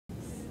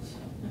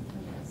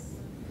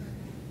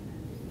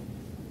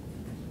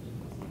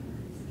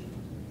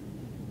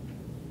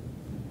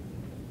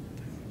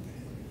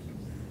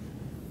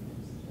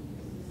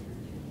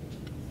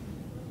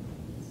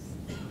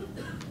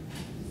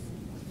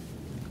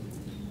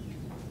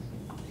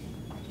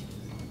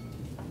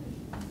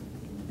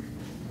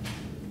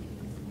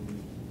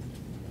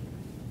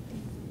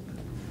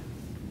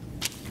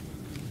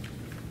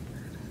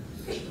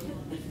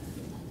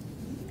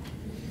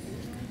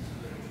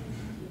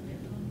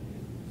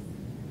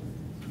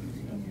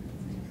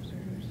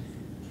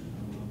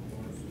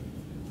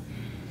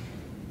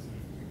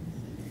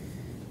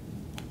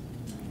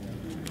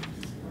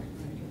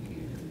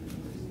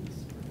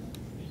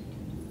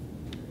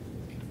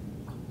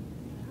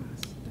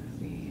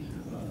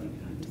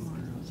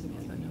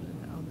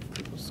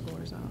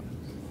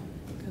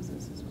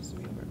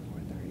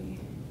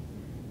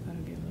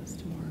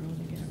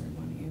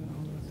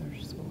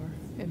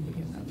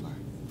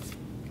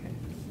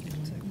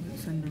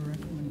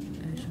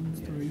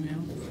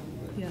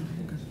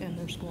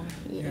their score,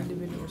 the Yeah.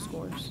 individual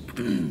scores.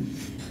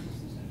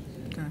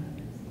 Okay.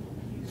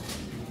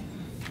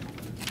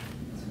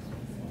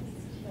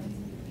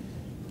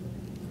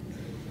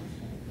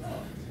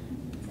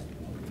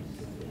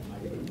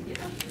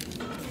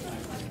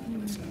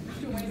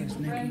 That's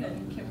Nikki.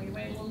 Brendan, can we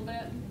wait a little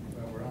bit?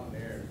 Well, we're on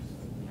air,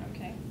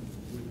 Okay.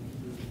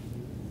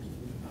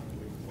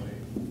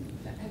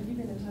 so Have you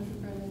been in touch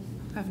with Brendan?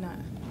 Have not.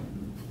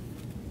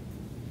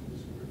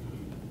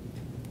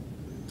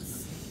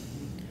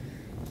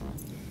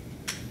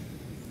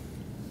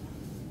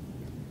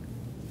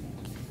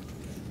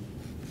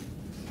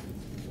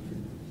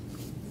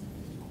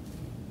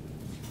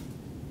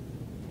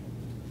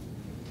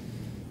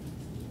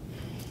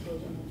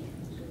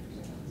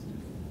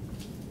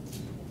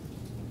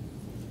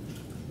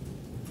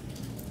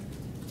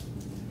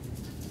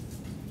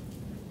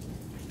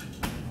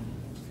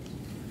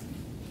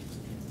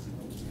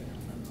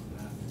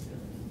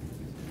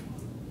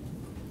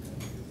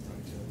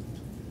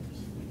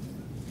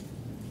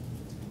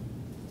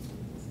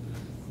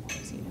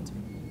 Is he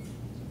answering?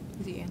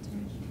 Is he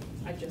answering?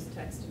 I just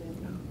texted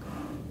him.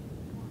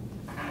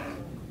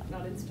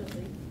 Not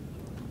instantly.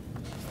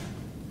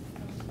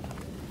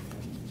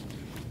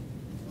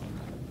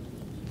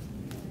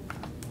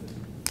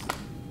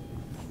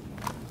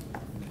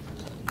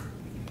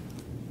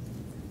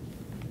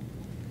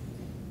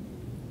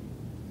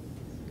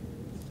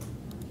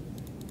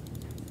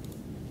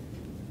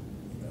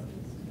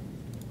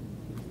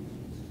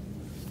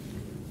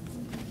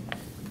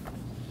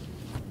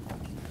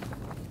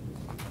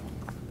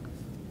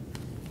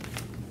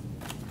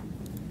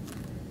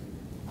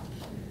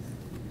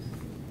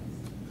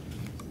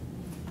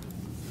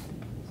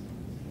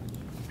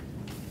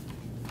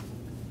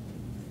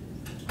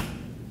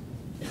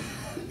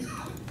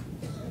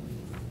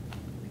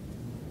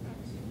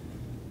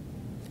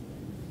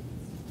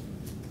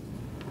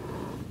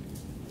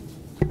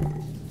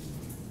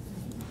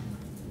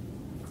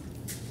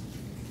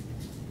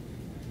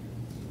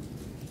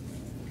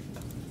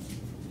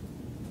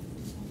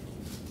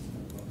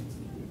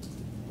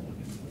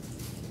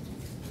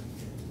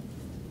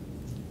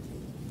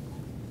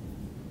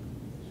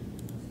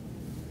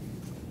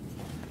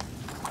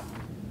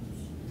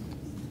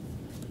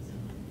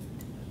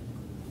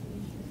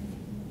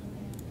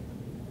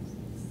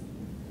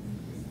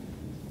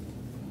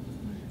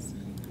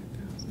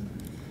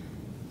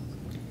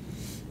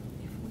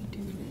 If we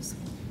do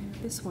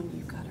this one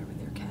you've got over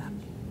there capped,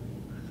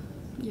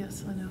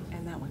 Yes, I know.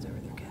 and that one's over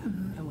there capped,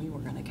 Mhm. and we were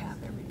gonna cap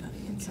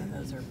everybody, and so Okay.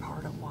 those are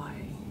part of why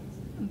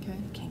Okay.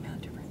 it came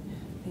out different.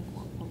 I think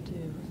what we'll do,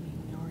 I mean,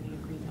 we already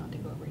agreed not to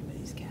go over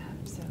everybody's cap,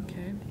 so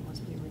Okay.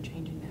 unless we were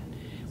changing that,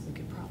 we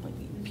could probably,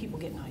 people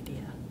get an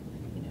idea,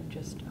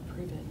 just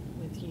approve it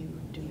with you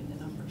doing the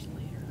numbers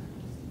later,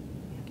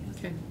 I guess.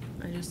 Okay.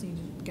 I just need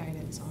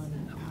guidance on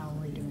how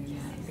we're doing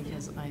that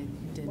because I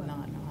did Well,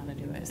 not know how to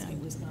do it.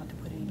 It was not to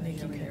put anybody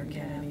Nikki over their couldn't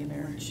get cap, any and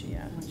there. once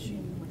Yeah.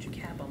 you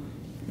cap them,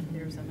 Mhm.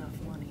 there's enough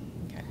money.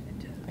 Okay.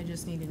 to- I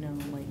just need to know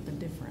like the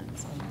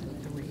difference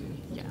of the three.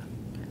 Yeah.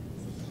 Okay.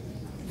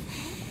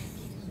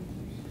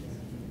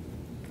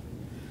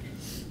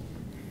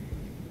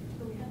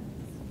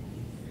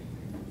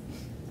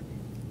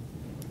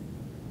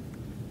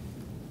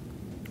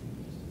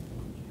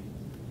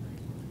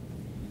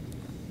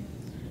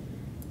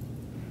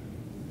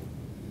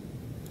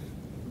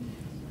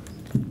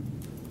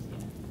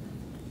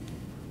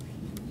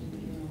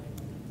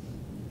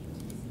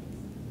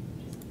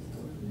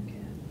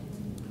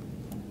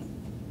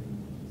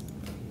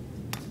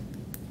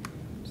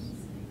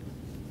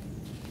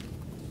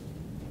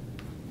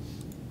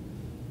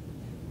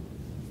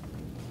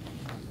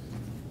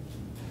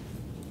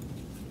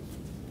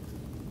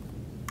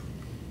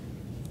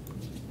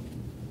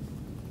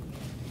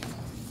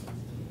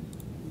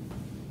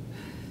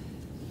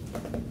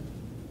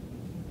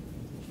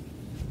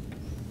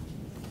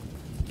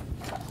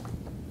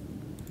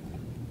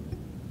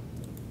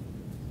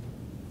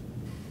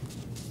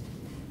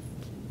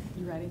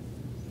 You ready?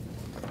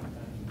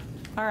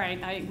 All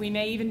right, we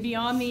may even be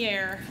on the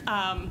air.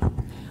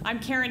 I'm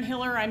Karen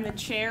Hiller, I'm the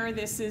chair.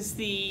 This is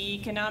the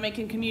Economic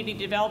and Community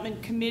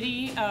Development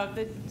Committee of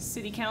the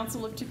City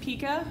Council of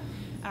Topeka,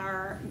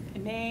 our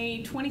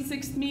May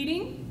 26th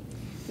meeting.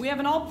 We have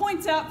an all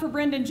points out for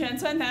Brendan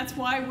Jensen. That's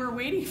why we're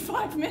waiting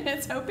 5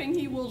 minutes, hoping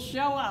he will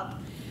show up.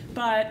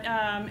 But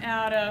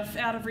out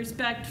of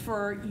respect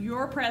for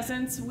your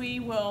presence, we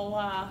will,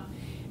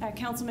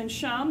 Councilman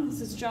Shum,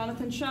 this is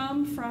Jonathan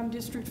Shum from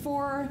District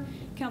 4.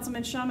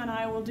 Councilman Shum and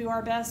I will do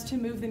our best to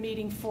move the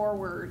meeting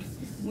forward.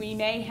 We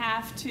may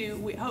have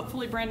to,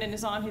 hopefully Brendan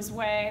is on his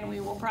way, and we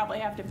will probably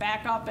have to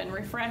back up and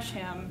refresh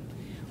him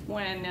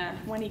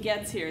when he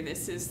gets here.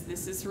 This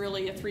is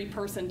really a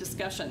three-person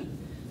discussion.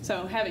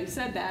 So having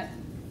said that,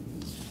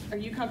 are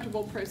you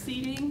comfortable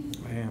proceeding?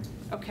 I am.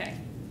 Okay.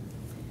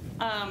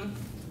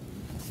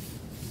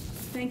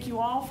 Thank you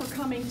all for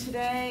coming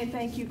today.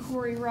 Thank you,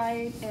 Corey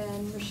Wright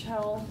and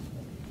Michelle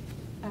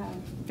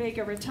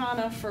Vega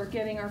Ratana for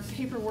getting our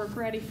paperwork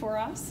ready for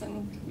us.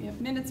 And we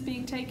have minutes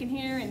being taken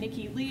here, and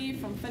Nikki Lee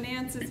from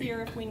Finance is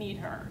here if we need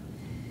her.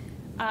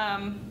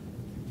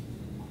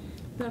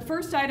 The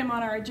first item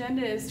on our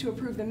agenda is to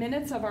approve the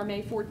minutes of our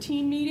May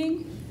 14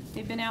 meeting.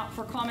 They've been out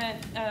for comment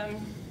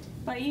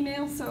by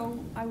email, so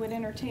I would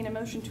entertain a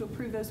motion to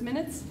approve those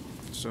minutes.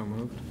 So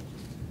moved.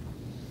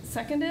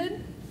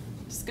 Seconded.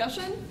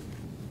 Discussion?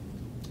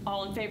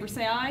 All in favor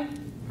say aye.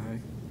 Aye.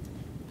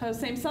 Opposed,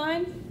 same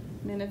sign.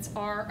 Minutes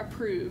are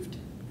approved.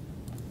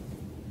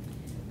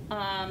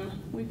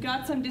 We've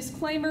got some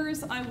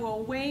disclaimers. I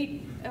will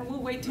wait.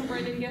 We'll wait till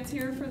Brendan gets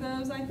here for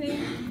those, I think.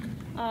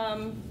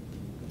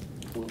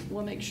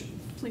 We'll make sure,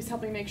 please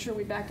help me make sure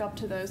we back up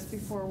to those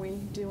before we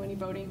do any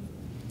voting.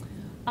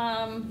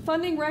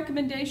 Funding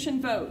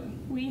recommendation vote.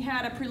 We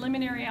had a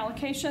preliminary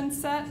allocation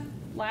set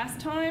last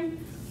time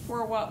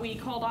for what we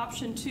called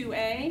option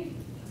 2A.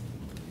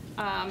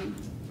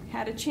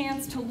 Had a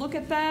chance to look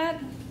at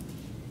that.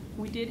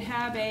 We did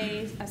have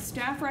a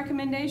staff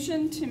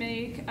recommendation to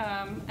make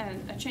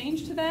a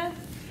change to that.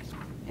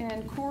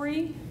 And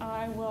Corey,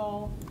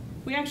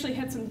 we actually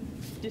had some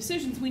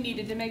decisions we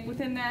needed to make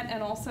within that,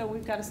 and also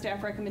we've got a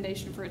staff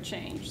recommendation for a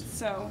change.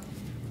 So,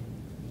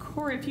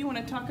 Corey, if you want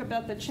to talk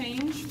about the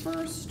change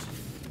first.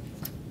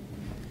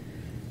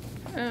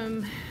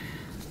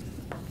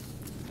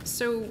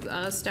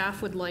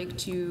 Staff would like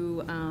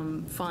to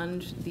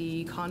fund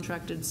the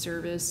contracted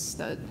service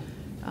that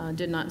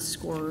did not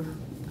score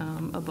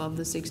above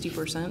the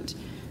 60%.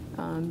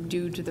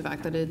 Due to the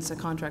fact that it's a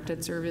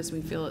contracted service,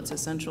 we feel it's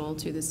essential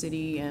to the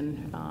city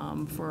and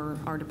for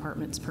our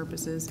department's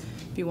purposes.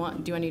 If you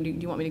want, do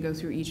you want me to go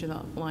through each of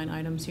the line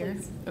items here?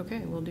 Please. Okay,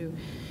 we'll do.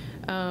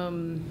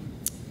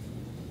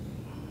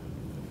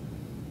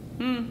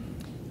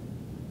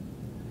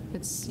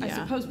 It's, yeah. I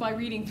suppose by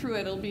reading through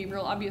it, it'll be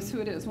real obvious who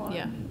it is, won't it?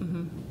 Yeah.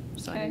 Mm-hmm.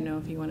 So I Okay. didn't know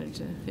if you wanted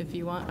to. If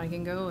you want, I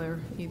can go, or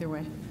either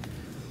way.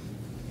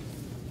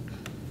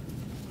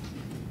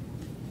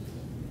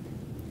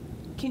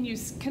 Can you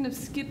kind of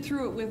skip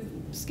through it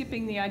with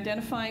skipping the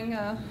identifying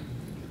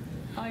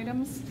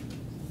items?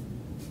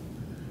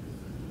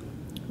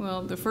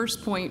 Well, the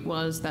first point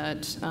was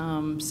that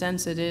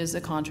since it is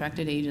a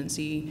contracted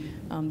agency,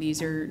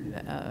 these are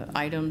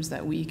items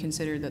that we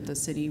consider that the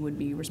city would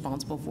be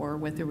responsible for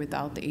with or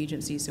without the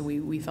agency, so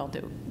we felt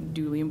it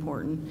duly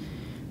important.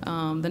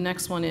 The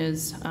next one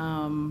is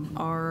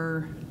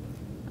our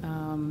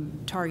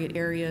target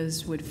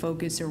areas would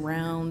focus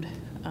around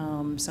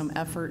some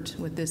effort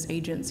with this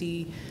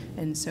agency,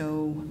 and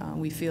so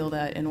we feel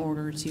that in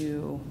order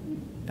to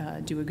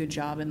do a good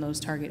job in those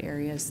target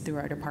areas through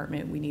our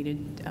department, we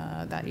needed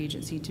that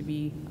agency to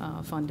be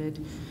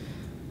funded.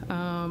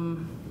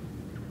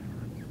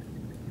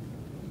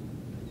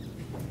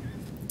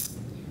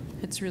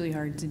 It's really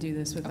hard to do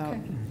this without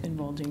Okay.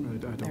 indulging I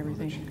don't know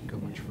everything. that you could go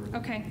much further.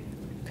 Okay.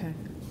 Okay.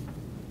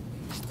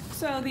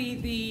 So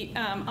the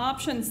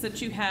options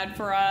that you had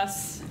for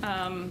us,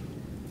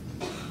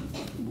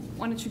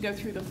 why don't you go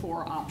through the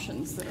 4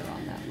 options that are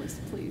on that list,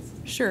 please?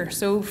 Sure.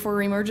 So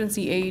for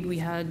emergency aid, we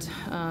had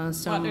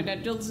some.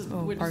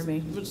 Well, we'll pardon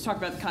me. We'll just talk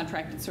about the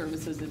contracted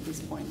services at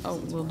this point. Oh,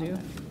 since will we're on do.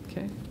 that.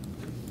 Okay.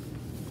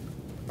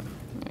 All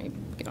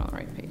right, get on the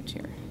right page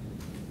here.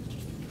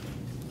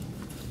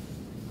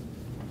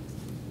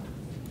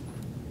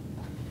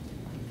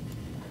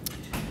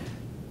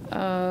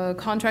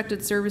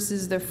 Contracted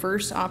services, the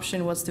first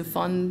option was to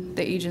fund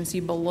the agency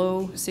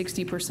below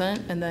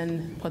 60% and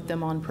then put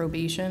them on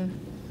probation.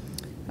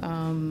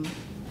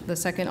 The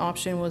second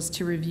option was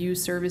to review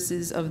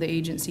services of the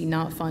agency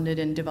not funded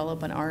and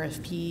develop an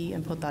RFP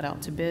and put that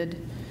out to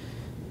bid.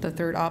 The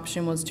third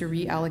option was to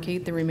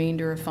reallocate the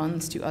remainder of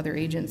funds to other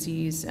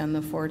agencies, and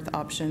the fourth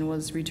option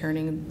was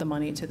returning the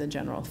money to the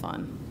general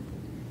fund.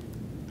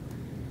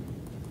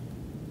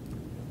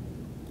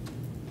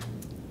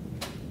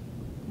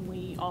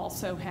 We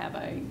also have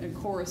a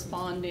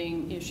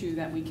corresponding issue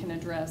that we can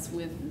address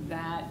with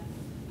that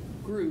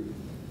group,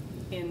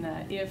 in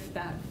that if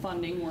that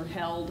funding were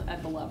held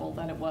at the level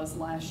that it was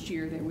last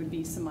year, there would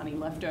be some money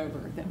left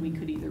over that we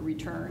could either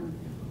return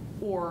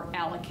or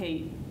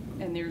allocate,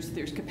 and there's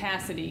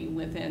capacity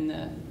within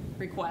the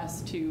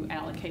request to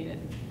allocate it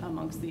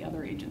amongst the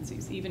other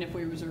agencies, even if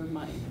we reserve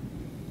money,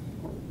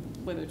 or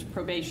whether it's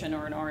probation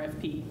or an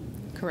RFP.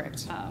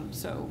 Correct.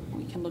 So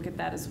we can look at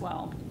that as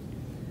well.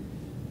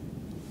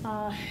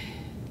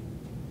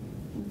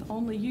 With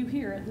only you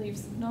here, it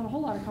leaves not a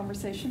whole lot of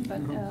conversation, but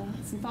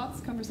some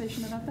thoughts,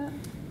 conversation about that?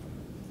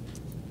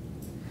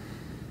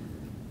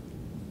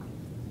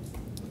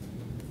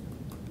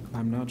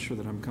 I'm not sure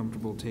that I'm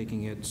comfortable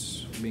taking it,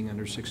 being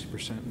under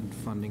 60% and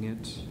funding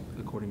it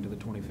according to the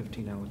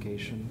 2015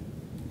 allocation.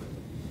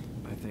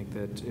 I think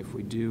that if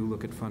we do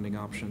look at funding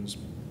options,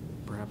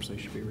 perhaps they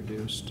should be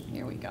reduced.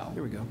 Here we go.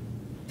 Here we go.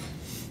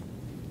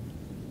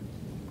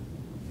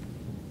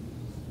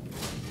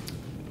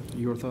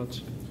 Your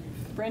thoughts?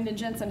 Brendan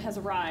Jensen has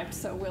arrived,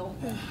 so we'll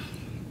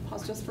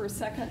pause just for a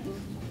second.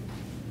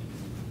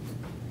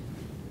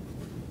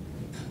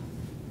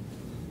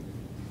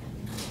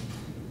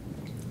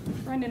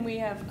 Brendan, we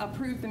have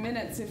approved the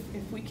minutes, if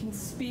we can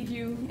speed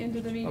you into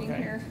the meeting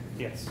Okay. here.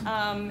 Yes.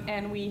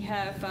 And we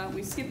have,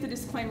 we skipped the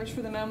disclaimers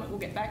for the moment, we'll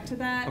get back to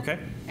that. Okay.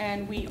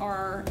 And we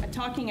are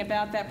talking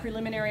about that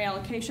preliminary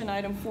allocation,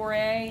 item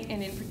 4A,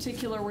 and in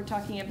particular, we're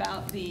talking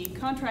about the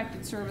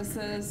contracted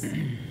services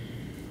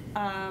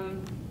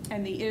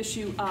and the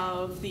issue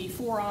of the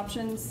 4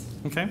 options,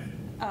 Okay.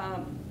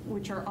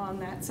 which are on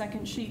that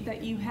second sheet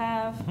that you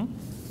have.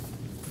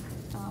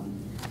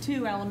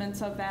 2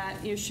 elements of that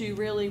issue,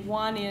 really.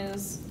 One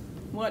is,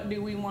 what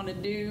do we want to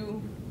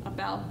do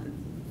about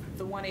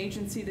the one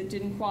agency that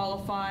didn't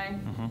qualify?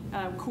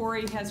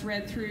 Corey has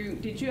read through,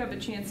 did you have a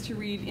chance to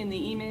read in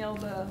the email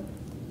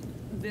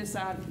this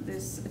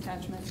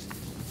attachment?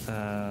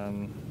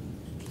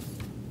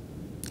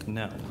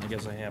 No, I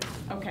guess I have.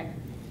 Okay.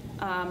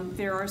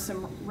 There are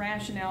some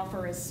rationale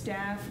for a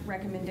staff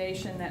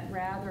recommendation that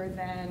rather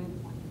than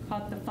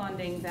cut the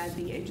funding, that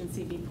the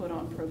agency be put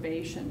on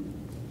probation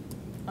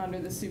under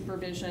the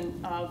supervision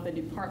of the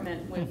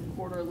department with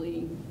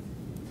quarterly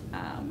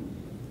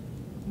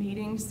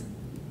meetings.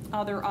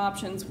 Other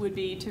options would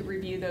be to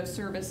review those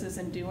services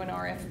and do an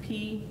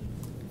RFP,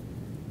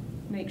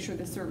 make sure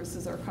the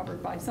services are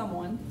covered by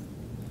someone.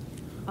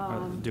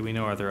 Do we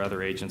know, are there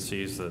other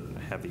agencies that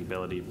have the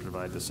ability to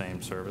provide the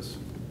same service?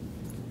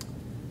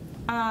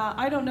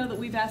 I don't know that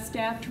we've asked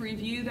staff to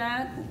review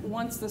that.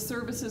 Once the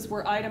services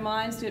were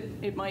itemized,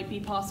 it might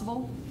be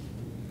possible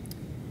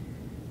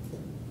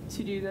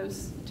to do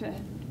those.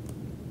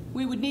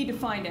 We would need to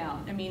find out.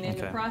 I mean, in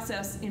the Okay.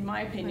 process, in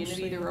my opinion, of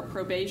either a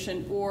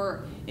probation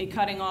or a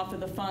cutting off of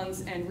the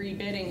funds and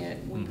rebidding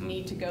it, we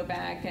need to go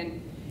back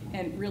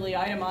and really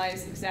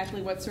itemize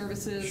exactly what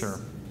services Sure.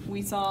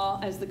 we saw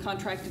as the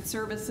contracted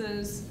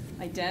services,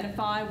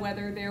 identify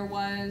whether there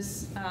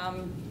was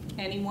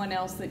anyone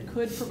else that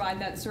could provide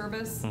that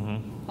service.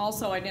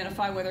 Also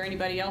identify whether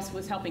anybody else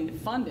was helping to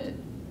fund it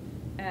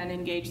and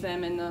engage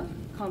them in the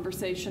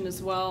conversation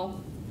as well.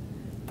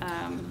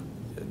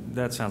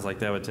 That sounds like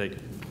that would take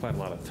quite a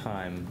lot of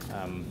time.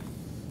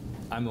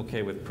 I'm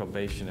okay with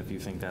probation if you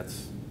think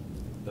that's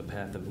the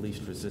path of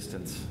least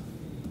resistance,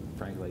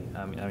 frankly.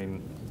 I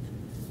mean,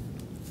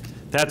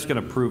 that's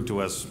going to prove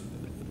to us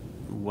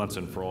once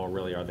and for all,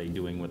 really, are they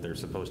doing what they're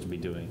supposed to be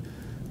doing?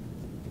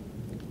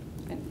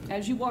 And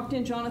as you walked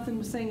in, Jonathan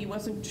was saying he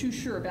wasn't too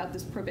sure about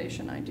this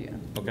probation idea.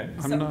 Okay.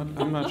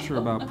 I'm not sure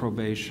about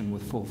probation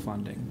with full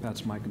funding.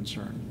 That's my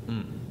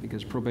concern.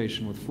 Because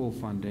probation with full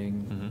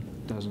funding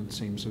doesn't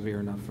seem severe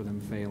enough for them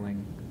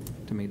failing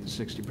to meet the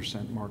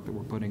 60% mark that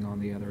we're putting on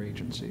the other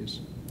agencies.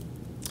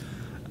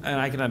 And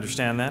I can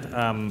understand that,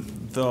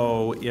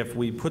 though if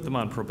we put them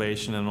on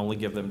probation and only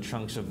give them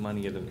chunks of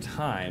money at a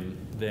time,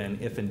 then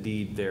if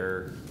indeed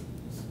they're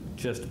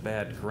just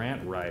bad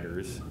grant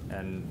writers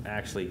and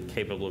actually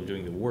capable of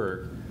doing the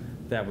work,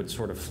 that would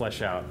sort of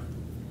flesh out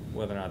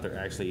whether or not they're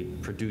actually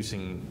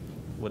producing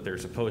what they're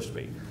supposed to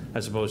be,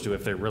 as opposed to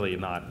if they're really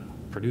not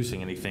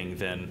producing anything,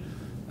 then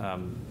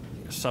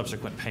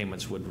subsequent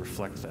payments would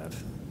reflect that.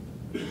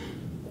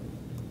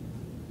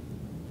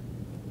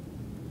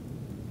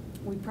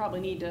 We probably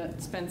need to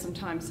spend some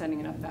time setting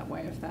it up that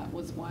way if that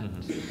was what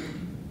you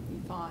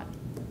thought.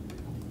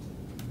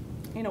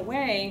 In a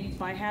way,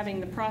 by having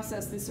the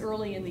process this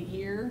early in the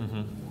year,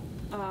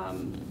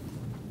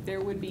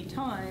 there would be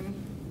time,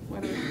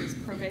 whether it was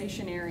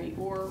probationary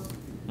or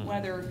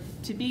whether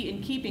to be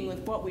in keeping with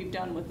what we've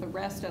done with the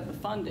rest of the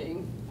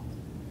funding,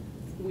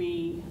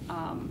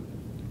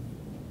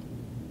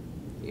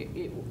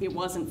 it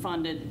wasn't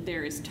funded.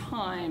 There is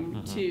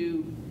time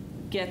to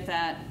get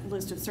that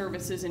list of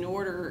services in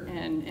order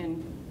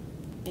and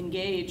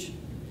engage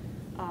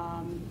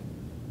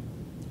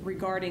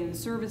regarding the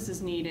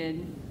services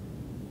needed.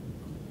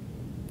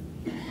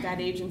 That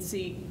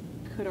agency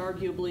could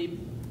arguably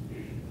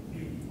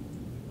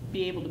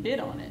be able to bid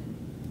on it,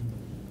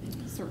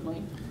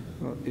 certainly.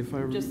 Well,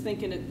 Just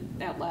thinking it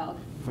out loud.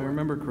 If I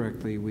remember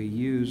correctly, we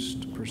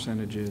used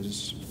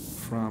percentages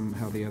from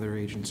how the other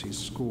agencies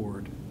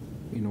scored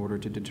in order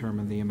to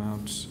determine the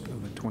amounts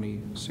of the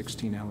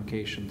 2016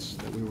 allocations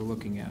that we were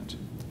looking at.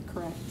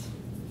 Correct.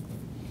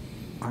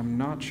 I'm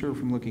not sure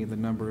from looking at the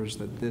numbers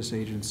that this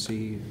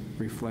agency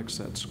reflects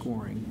that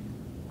scoring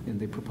in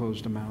the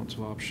proposed amounts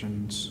of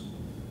options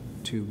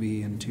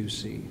 2B and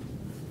 2C.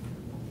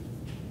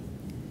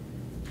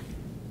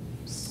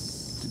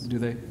 Do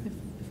they?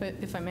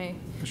 If I may.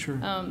 Sure.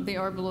 They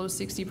are below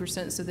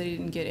 60%, so they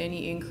didn't get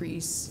any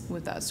increase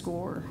with that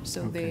score.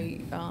 So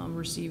Okay. they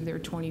received their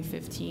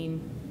 2015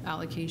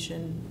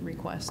 allocation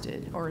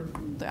requested, or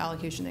the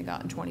allocation they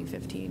got in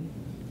 2015.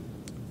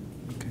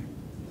 Okay.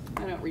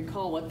 I don't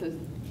recall what the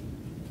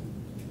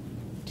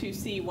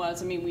 2C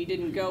was. I mean, we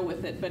didn't go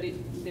with it, but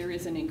there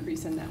is an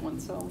increase in that one,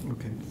 so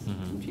Okay.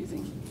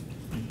 confusing.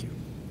 Thank you.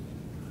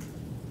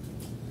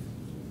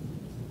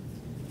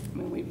 I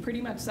mean, we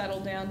pretty much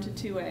settled down to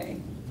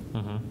 2A,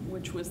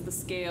 which was the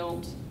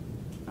scaled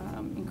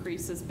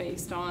increases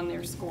based on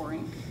their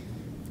scoring.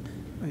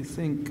 I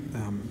think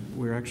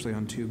we're actually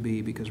on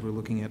 2B because we're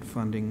looking at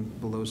funding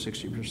below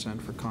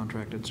 60% for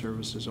contracted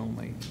services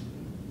only.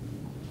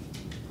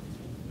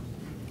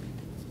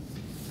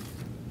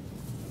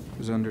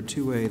 Because under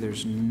 2A,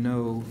 there's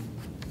no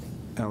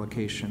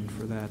allocation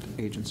for that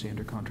agency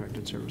under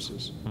contracted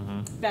services.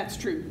 That's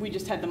true. We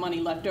just had the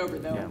money left over,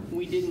 though. Yeah.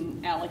 We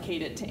didn't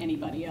allocate it to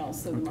anybody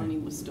else, so the Okay. money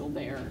was still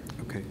there.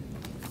 Okay.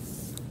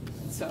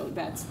 So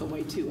that's the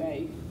way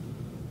 2A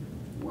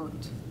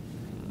worked.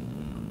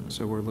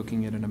 So we're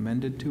looking at an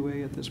amended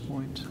 2A at this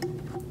point?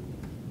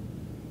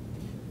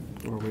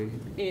 Or we,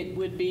 It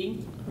would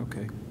be,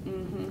 okay,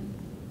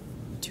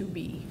 To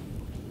be,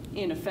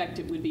 in effect,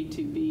 it would be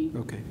 2B.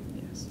 okay.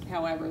 yes.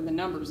 However, the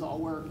numbers all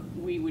work.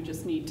 We would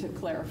just need to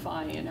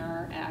clarify in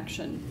our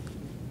action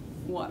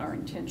what our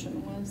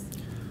intention was.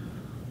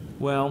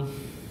 Well,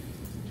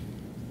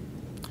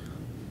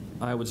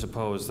 I would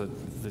suppose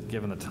that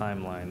given the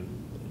timeline,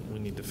 we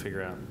need to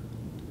figure out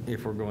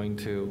if we're going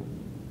to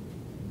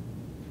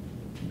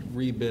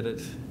rebid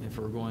it, if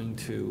we're going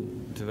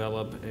to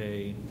develop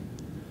a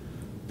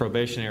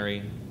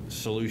probationary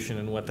solution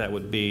and what that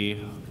would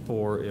be,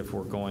 or if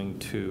we're going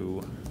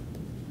to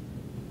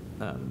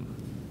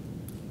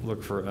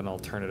look for an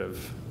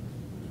alternative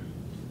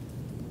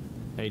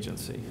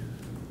agency.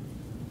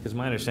 Because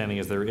my understanding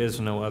is there is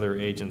no other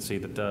agency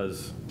that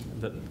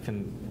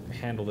can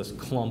handle this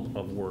clump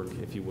of work,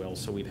 if you will,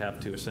 so we'd have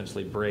to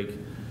essentially break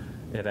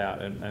it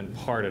out and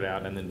part it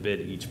out and then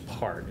bid each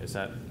part. Is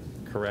that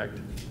correct?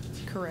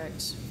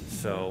 Correct.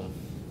 So,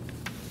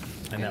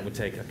 and that would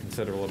take a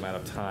considerable amount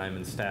of time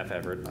and staff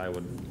effort, I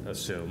would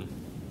assume.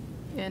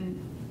 And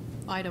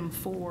item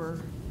 4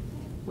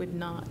 would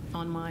not,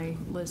 on my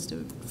list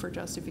for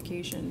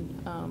justification,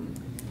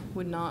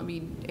 would not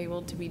be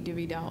able to be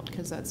divvied out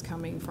because that's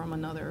coming from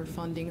another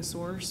funding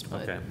source,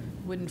 but Okay.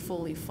 wouldn't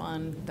fully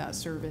fund that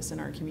service in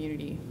our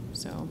community.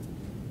 So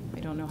I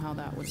don't know how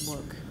that would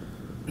look.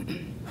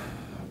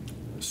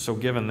 So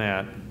given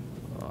that,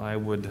 I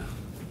would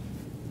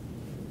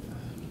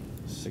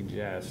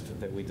suggest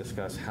that we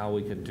discuss how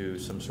we could do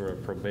some sort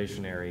of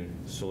probationary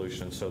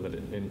solution so that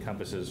it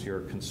encompasses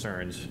your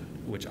concerns,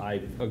 which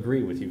I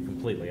agree with you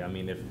completely. I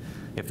mean,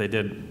 if they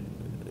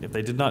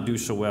did not do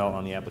so well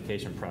on the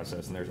application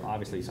process, and there's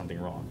obviously something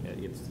wrong.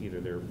 It's either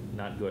they're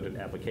not good at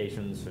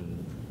applications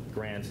and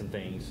grants and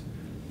things,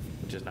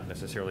 which is not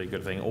necessarily a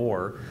good thing,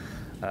 or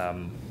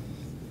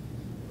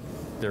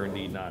they're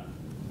indeed not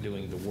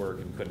doing the work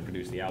and couldn't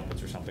produce the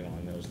outputs or something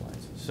along those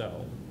lines.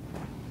 So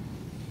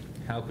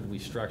how could we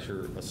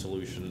structure a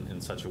solution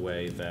in such a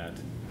way that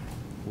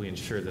we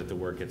ensure that the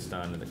work gets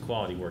done and the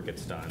quality work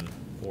gets done,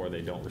 or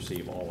they don't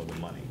receive all of the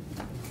money?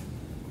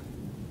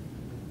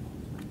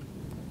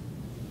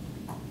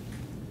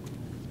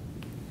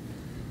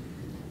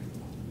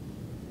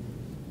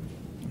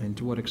 And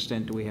to what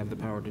extent do we have the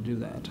power to do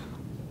that?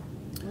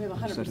 We have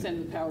 100% of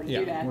the power to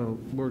do that. Well,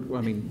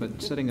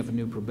 but setting up a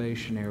new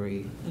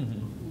probationary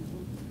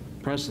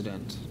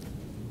precedent,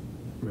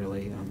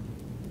 really,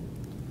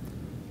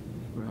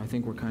 I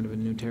think we're kind of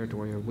in new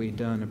territory. Have we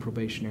done a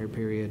probationary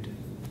period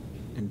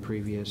in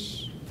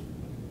previous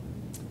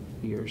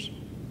years?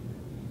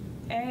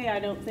 A, I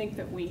don't think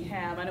that we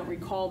have. I don't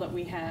recall that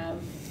we have.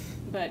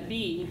 But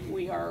B,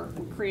 we are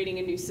creating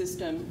a new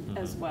system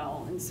as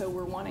well. And so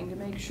we're wanting to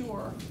make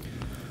sure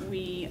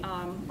we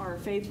are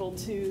faithful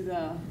to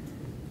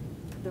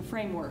the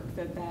framework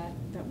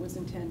that was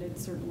intended,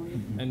 certainly.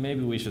 And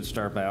maybe we should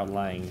start by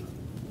outlining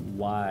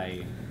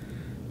why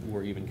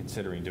we're even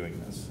considering doing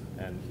this.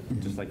 And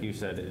just like you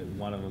said,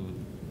 one of them,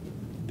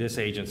 this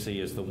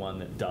agency is the one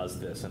that does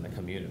this in the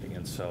community.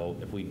 And so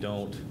if we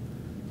don't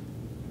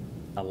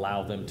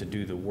allow them to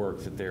do the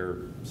work that they're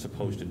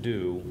supposed to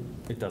do,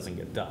 it doesn't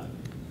get done.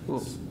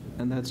 Well,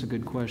 and that's a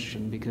good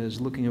question, because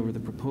looking over the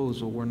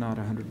proposal, we're not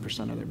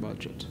 100% of their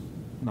budget,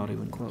 not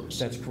even close.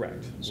 That's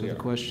correct. So We the are.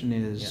 question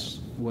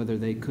is whether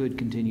they could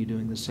continue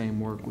doing the same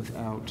work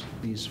without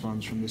these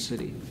funds from the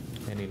city.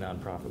 Any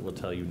nonprofit will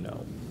tell you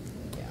no.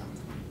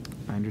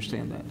 I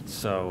understand that.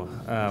 So,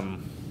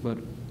 But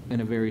in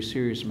a very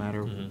serious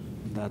matter, Mhm.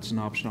 that's an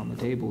option on the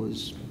table,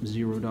 is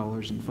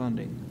 $0 in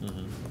funding.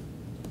 mhm.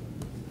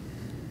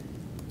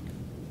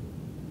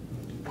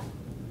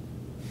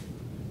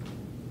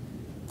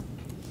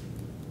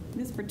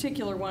 This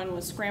particular one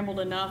was scrambled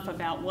enough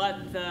about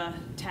what the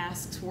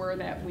tasks were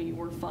that we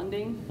were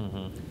funding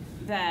Mhm.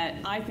 that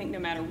I think no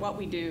matter what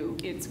we do,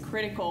 it's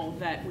critical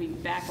that we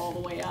back all the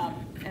way up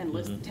and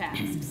list the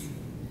tasks.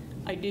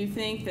 I do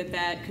think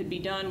that could be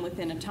done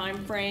within a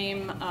time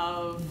frame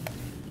of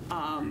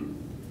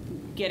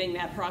getting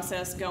that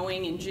process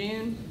going in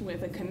June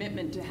with a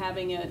commitment to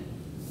having it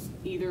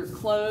either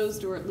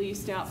closed or at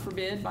least out for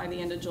bid by the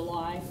end of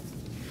July.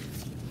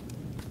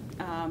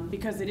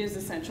 Because it is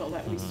essential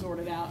that we sort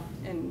it out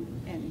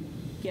and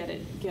get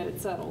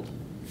it settled.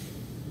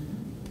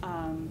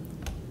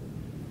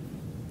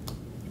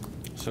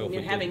 So if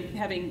we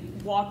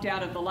Having walked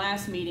out of the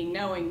last meeting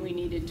knowing we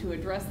needed to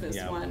address this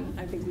Yeah. one,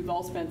 I think we've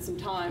all spent some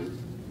time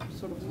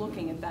sort of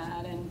looking at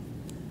that, and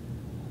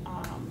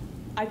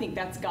I think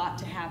that's got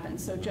to happen.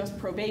 So just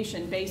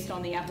probation based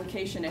on the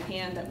application at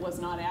hand that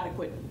was not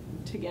adequate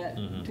to get,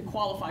 Mhm. to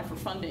qualify for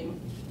funding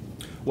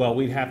Well,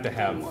 we'd have to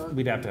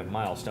framework. have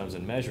milestones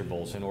and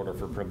measurables in order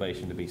for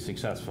probation to be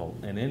successful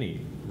in any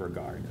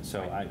regard.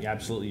 So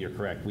absolutely, you're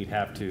correct. We'd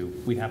have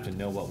to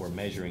know what we're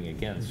measuring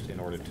against in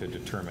order to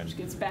determine. Which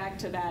gets back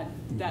to that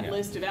Yeah.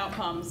 list of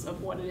outcomes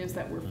of what it is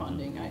that we're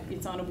funding.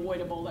 It's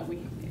unavoidable that we,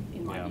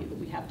 in my Yeah. view, that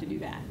we have to do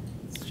that.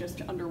 It's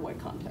just under what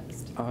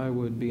context? I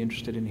would be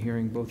interested in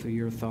hearing both of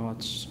your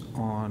thoughts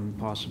on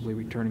possibly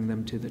returning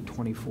them to the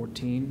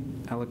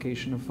 2014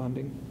 allocation of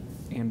funding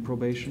and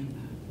probation.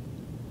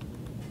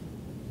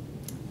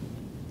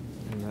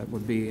 And that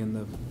would be in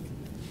the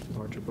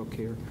larger book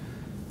here.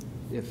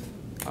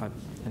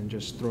 And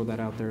just throw that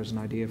out there as an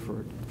idea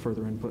for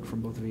further input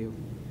from both of you.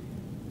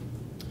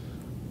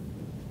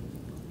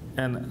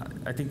 And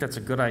I think that's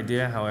a good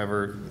idea.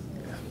 However,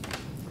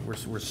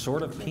 we're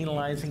sort of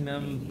penalizing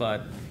them,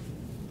 but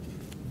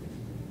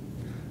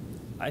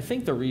I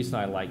think the reason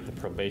I like the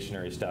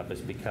probationary stuff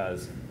is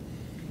because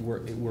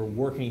we're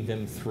working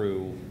them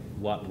through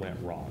what went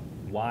wrong.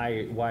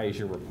 Why is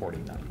your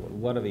reporting not good?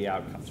 What are the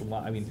outcomes? Why,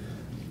 I mean,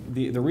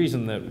 the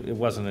reason that it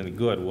wasn't any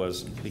good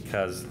was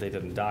because they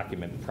didn't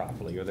document it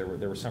properly, or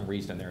there was some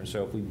reason in there. And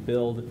so if we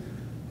build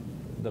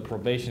the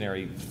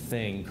probationary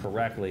thing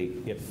correctly,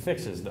 it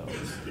fixes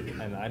those.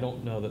 And I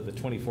don't know that the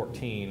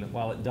 2014,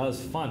 while it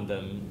does fund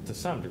them to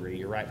some degree,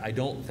 you're right, I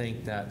don't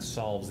think that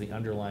solves the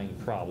underlying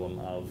problem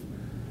of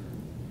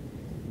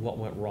what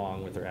went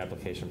wrong with their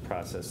application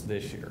process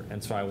this year.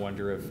 And so I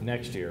wonder if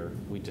next year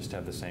we just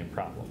have the same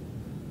problem.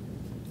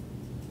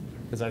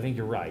 Because I think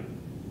you're right.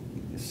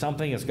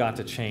 Something has got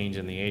to change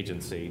in the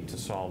agency to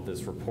solve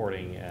this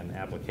reporting and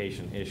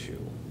application issue.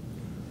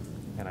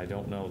 And I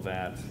don't know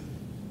that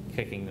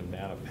kicking them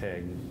down a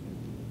peg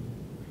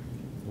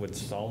would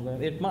solve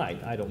that. It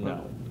might, I don't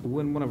know.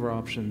 When one of our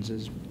options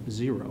is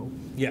zero,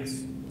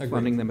 Yes,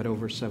 funding them at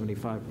over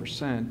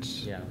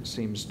 75% Yeah.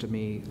 seems to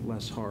me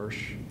less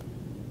harsh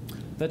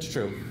That's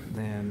true.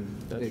 than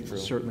That's it true.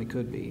 certainly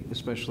could be,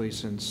 especially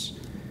since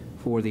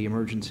for the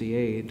emergency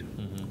aid,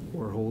 Mhm.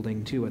 we're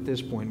holding to, at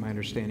this point, my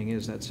understanding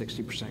is that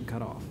 60%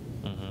 cutoff.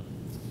 Mhm.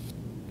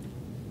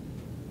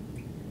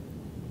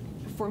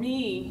 For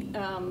me,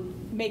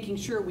 making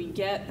sure we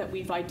get that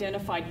we've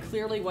identified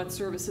clearly what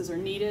services are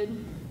needed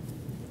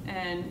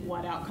and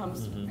what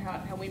outcomes, Mhm.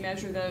 how we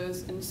measure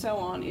those and so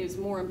on is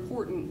more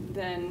important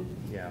than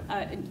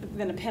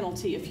a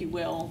penalty, if you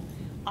will.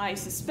 I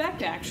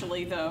suspect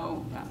actually,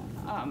 though,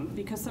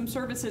 because some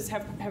services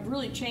have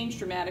really changed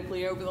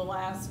dramatically over the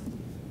last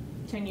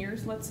 10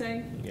 years, let's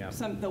say. Yeah.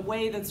 The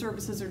way that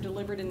services are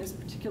delivered in this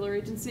particular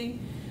agency.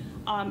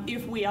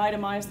 If we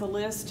itemize the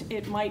list,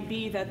 it might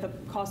be that the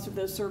cost of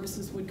those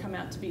services would come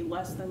out to be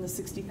less than the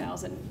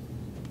 $60,000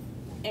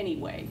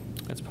 anyway.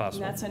 It's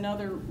possible. And that's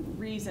another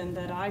reason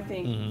that I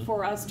think Mhm.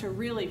 for us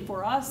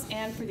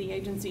and for the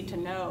agency to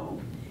know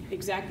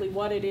exactly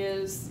what it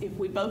is, if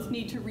we both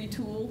need to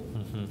retool,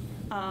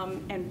 Mhm.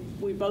 and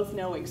we both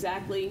know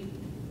exactly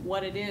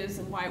what it is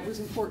and why it was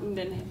important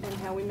and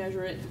how we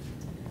measure it.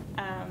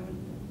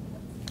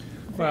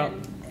 Well-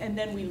 And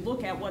then we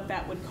look at what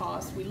that would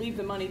cost. We leave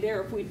the money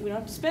there if we don't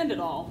have to spend it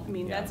all. I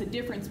mean, Yeah. that's a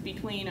difference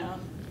between a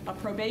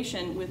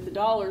probation with the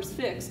dollars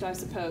fixed, I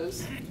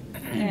suppose,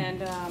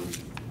 and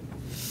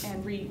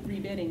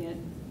rebidding it.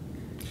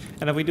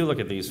 And if we do look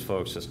at these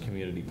folks as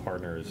community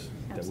partners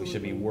that we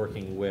should be Absolutely.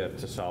 working with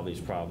to solve these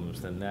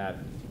problems, then that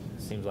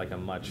seems like a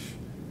much,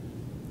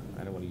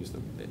 I don't want to use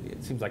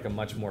it seems like a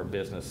much more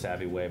business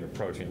savvy way of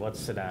approaching it. Let's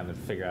sit down and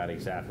figure out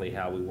exactly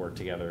how we work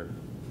together,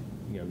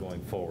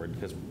 going forward,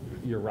 because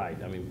you're right.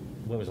 I mean,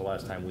 when was the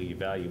last time we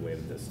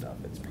evaluated this stuff?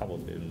 It's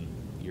probably been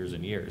years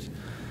and years.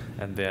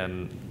 And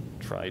then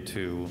try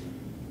to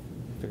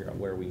figure out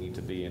where we need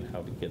to be and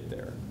how to get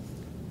there.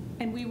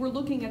 And we were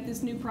looking at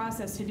this new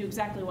process to do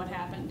exactly what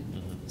happened.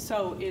 Mhm.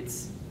 So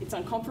it's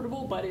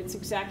uncomfortable, but it's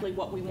exactly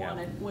what we Yeah.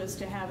 wanted, was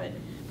to have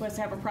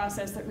a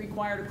process that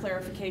required a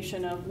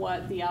clarification of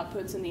what the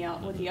outputs and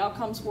what the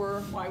outcomes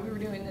were, why we were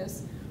doing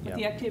this, what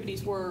the Yeah.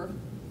 activities were,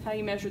 how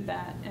you measured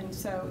that. And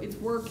so it's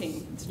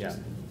working. It's just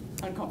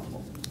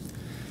uncomfortable.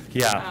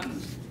 Yeah.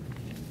 Um,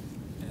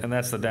 And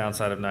that's the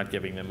downside of not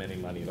giving them any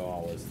money at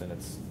all, is then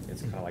it's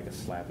kind of like a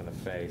slap in the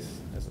face,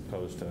 as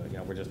opposed to,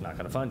 we're just not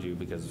going to fund you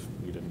because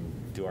you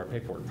didn't do our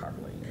paperwork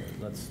properly.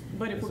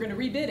 But if we're going to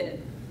rebid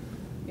it,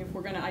 if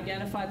we're going to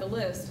identify the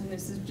list, and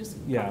this is just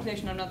Yeah.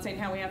 conversation, I'm not saying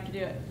how we have to do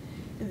it,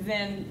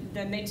 then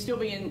they'd still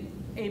be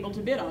able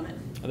to bid on it,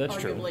 That's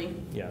true. arguably.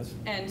 Yes.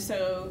 And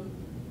so,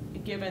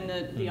 given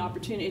the Mhm.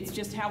 opportunity, it's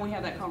just how we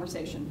have that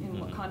conversation, in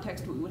what Mhm.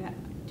 context we would have.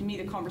 To me,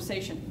 the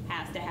conversation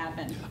has to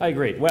happen. I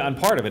agree. Well, and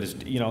part of it is,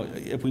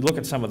 if we look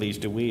at some of these,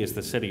 do we as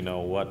the city know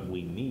what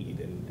we need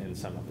in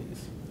some of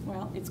these?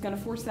 Well, it's going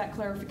to force that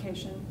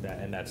clarification.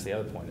 And that's the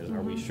other point, is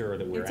are we Mhm. sure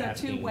that we're asking?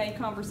 It's a two-way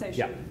conversation.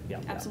 Yeah, yeah,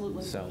 yeah.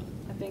 Absolutely. So-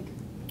 I think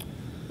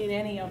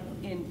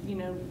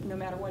no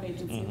matter what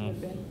agency it would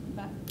have been.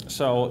 But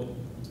So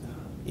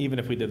even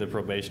if we did the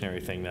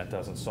probationary thing, that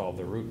doesn't solve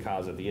the root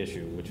cause of the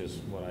issue, which is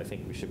what I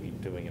think we should be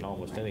doing in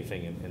almost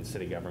anything in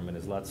city government,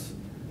 is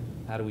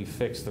how do we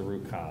fix the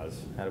root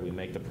cause? How do we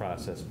make the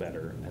process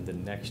better? And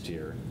then next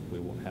year, we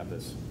won't have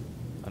this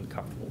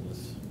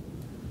uncomfortableness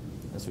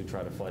as we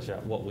try to flesh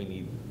out what we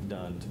need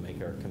done to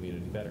make our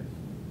community better.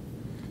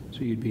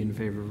 So you'd be in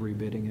favor of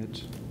rebidding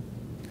it?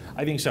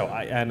 I think so.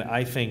 And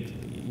I think,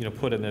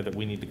 put in there that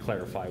we need to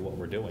clarify what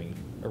we're doing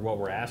or what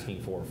we're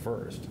asking for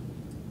first.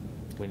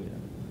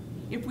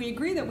 If we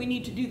agree that we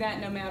need to do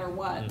that no matter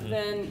what, Mhm.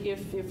 then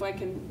if I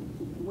can,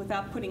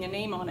 without putting a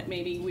name on it,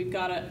 maybe we've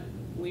got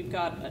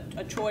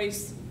a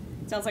choice.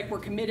 It sounds like we're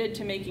committed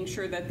to making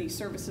sure that these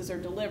services are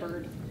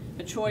delivered.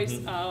 A choice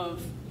Mhm.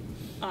 of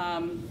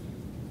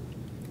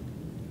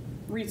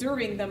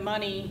reserving the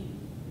money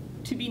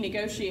to be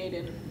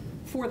negotiated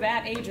for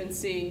that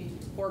agency,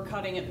 or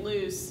cutting it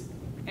loose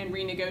and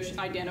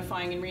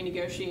identifying and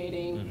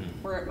renegotiating, Mhm.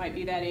 where it might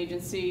be that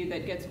agency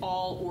that gets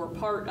all or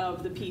part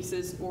of the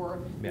pieces, or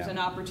there's Yeah. an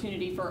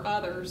opportunity for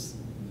others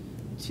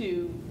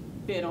to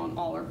bid on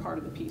all or part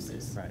of the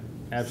pieces. Right.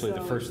 Absolutely.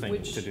 The So, first thing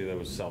which- to do, though,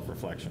 is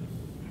self-reflection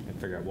and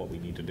figure out what we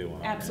need to do on our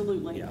end.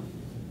 Absolutely. Yeah.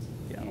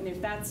 Yeah. And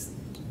if that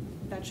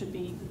should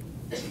be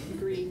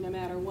agreed no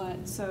matter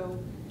what. So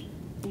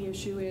the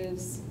issue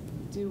is,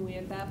 do we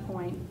at that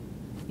point,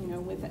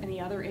 with any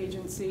other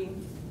agency,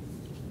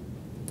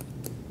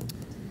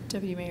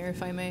 Deputy Mayor,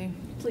 if I may.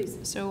 please?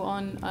 So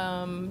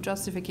on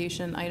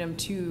justification, item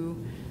 2,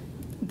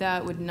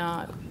 that would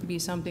not be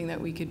something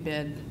that we could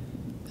bid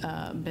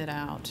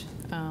out.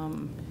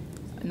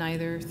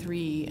 Neither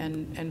 3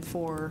 and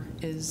 4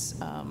 is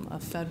a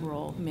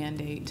federal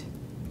mandate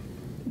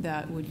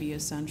that would be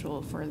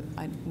essential for,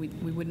 we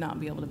would not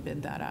be able to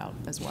bid that out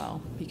as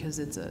well, because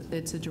it's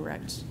a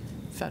direct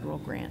federal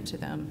grant to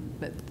them,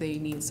 but they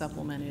need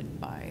supplemented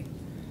by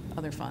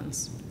other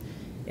funds.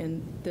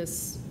 And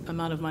this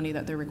amount of money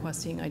that they're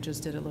requesting, I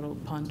just did a little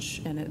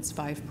punch, and it's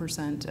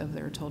 5% of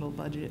their total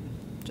budget,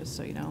 just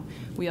so you know.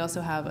 We also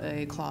have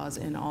a clause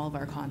in all of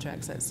our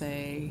contracts that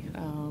say,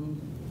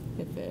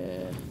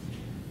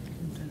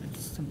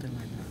 Something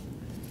like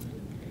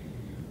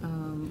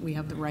that. we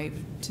have the right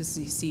to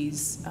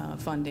seize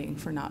funding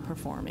for not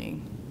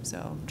performing.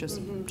 So just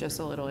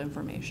a little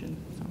information.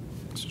 So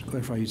Just to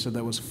clarify, you said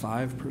that was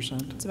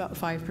 5%? it's about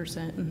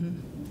 5%,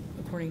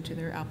 according to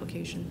their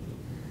application.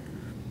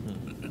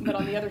 But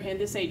on the other hand,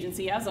 this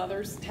agency, as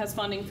others, has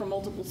funding from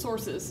multiple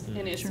sources,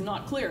 and it's Sure.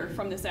 not clear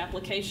from this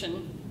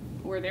application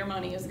where their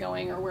money is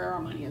going or where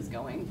our money is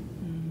going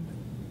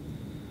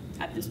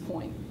at this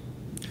point.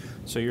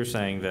 So you're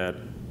saying that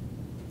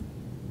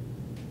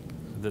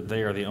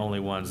they are the only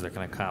ones that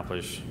can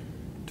accomplish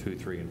 2,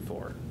 3, and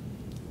 4?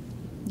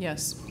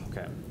 Yes.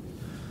 Okay.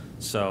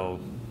 So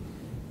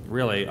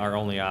really, our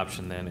only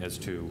option then is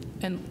to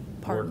And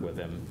work with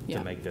them yeah.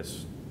 to make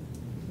this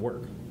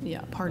work.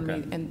 Yeah, pardon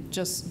Okay. me.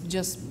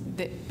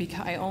 And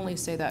I only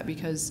say that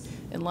because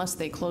unless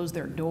they close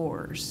their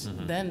doors,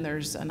 Mhm. then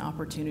there's an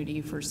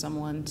opportunity for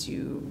someone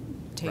to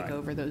take Right.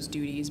 over those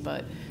duties.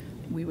 But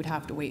we would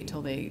have to wait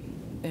till they,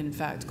 in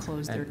fact,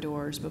 close their And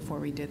doors before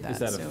we did that. Is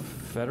that a So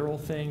federal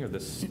thing or the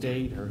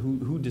state, or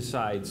who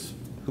decides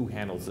who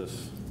handles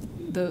this?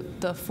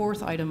 the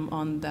fourth item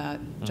on that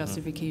Mhm.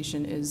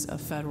 justification is a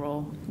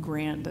federal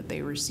grant that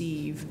they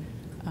receive,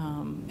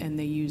 and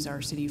they use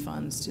our city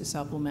funds to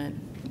supplement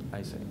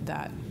I see.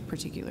 that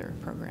particular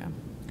program.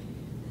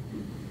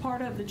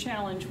 Part of the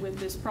challenge with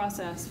this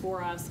process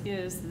for us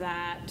is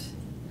that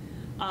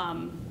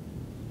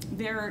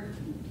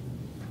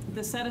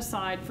the set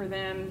aside for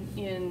them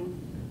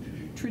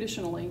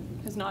traditionally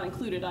has not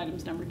included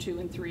items number 2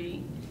 and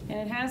 3, and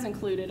it has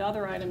included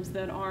other items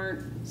that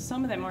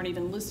some of them aren't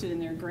even listed in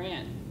their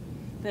grant,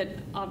 that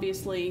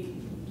obviously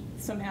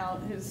somehow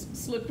has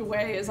slipped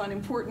away as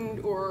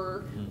unimportant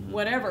or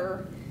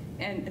whatever,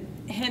 and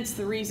hence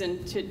the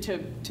reason to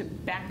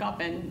back up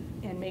and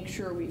make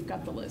sure we've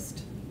got the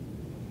list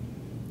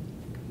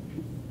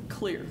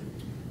clear.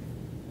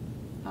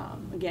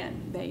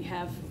 Again, they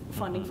have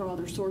funding from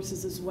other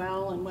sources as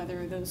well, and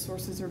whether those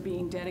sources are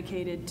being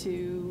dedicated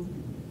to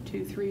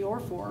 2, 3, or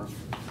 4,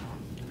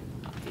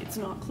 it's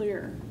not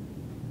clear.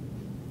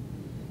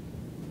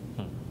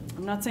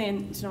 I'm not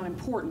saying it's not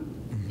important,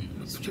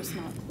 it's just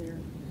not clear.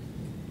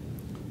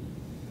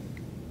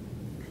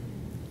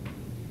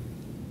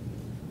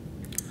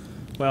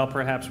 Well,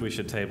 perhaps we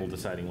should table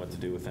deciding what to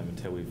do with them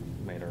until we've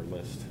made our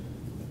list.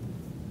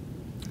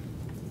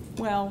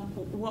 Well,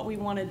 what we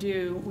want to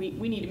do, we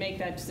need to make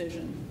that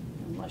decision,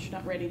 unless you're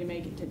not ready to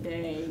make it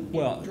today.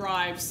 Well- And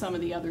drive some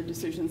of the other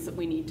decisions that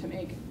we need to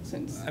make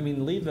since, I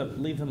mean, leave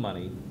the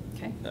money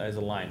okay? as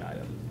a line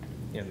item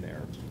in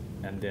there,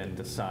 and then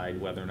decide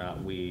whether or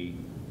not we,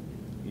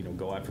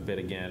 go out for bid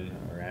again,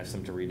 or ask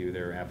them to redo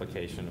their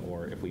application,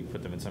 or if we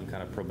put them in some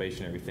kind of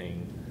probationary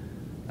thing.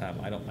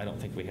 I don't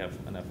think we have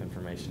enough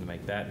information to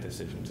make that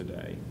decision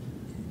today,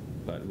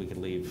 but we could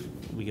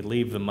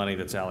leave the money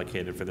that's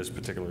allocated for this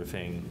particular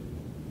thing.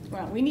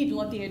 Well, we need to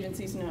let the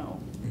agencies know,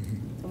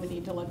 and we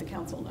need to let the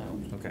council know.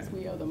 Okay. Because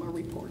we owe them a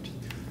report.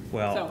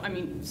 Well, So, I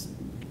mean,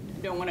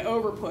 don't want to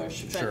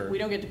overpush, Sure. but we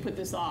don't get to put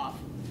this off.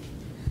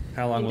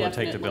 how long will it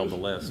take to build the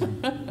list?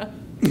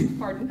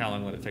 Pardon? How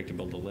long would it take to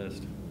build the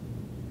list?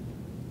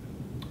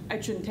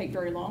 It shouldn't take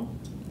very long.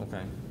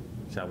 Okay.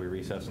 Shall we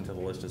recess until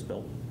the list is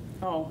built?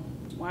 well,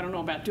 I don't know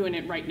about doing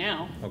it right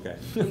now Okay.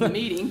 in the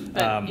meeting,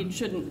 but it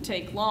shouldn't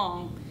take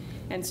long.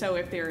 And so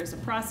if there is a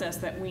process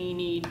that we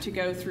need to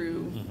go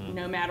through,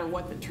 no matter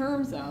what the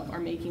terms of are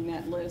making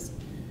that list,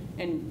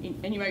 and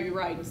you might be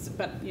right,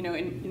 but, you know,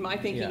 in my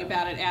thinking Yeah.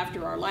 about it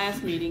after our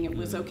last meeting, it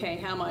was, okay,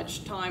 how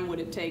much time would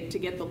it take to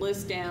get the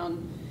list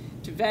down,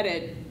 to vet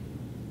it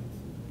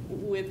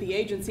with the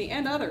agency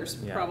and others,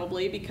 Yeah.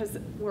 probably, because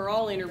we're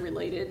all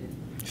interrelated.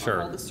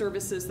 Sure. All the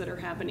services that are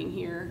happening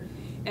here,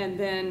 and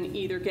then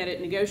either get it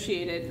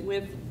negotiated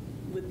with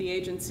the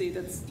agency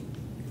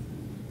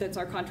that's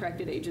our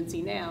contracted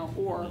agency now,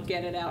 or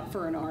get it out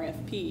for an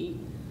RFP,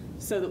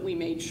 so that we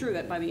made sure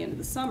that by the end of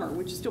the summer,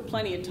 which is still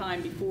plenty of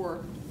time before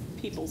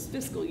people's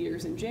fiscal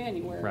years in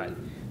January, Right.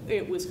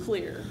 it was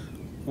clear.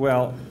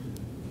 Well,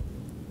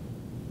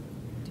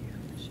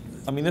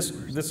 I mean, this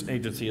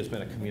agency has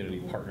been a community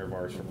partner of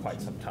ours for quite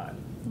some time.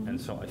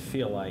 And so I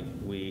feel like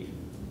we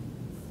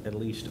at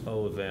least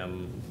owe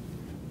them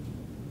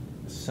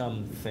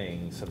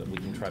something so that we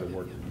can try to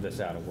work this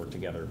out and work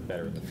together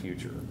better in the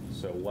future.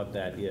 So what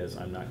that is,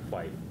 I'm not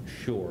quite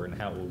sure, and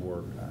how it would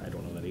work, I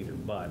don't know that either.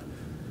 But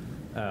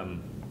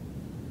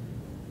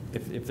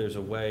if there's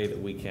a way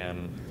that we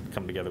can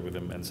come together with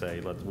them and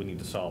say, we need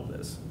to solve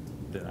this,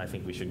 then I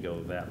think we should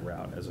go that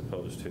route, as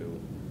opposed to,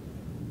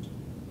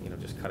 you know,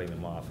 just cutting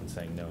them off and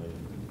saying, no,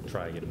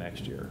 try again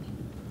next year.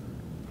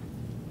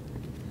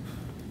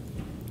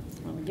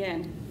 Well,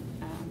 again,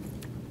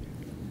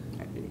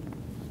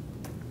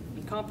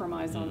 we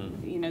compromise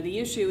on, you know, the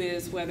issue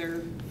is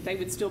whether they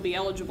would still be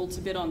eligible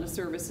to bid on the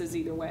services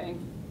either way.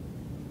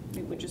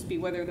 It would just be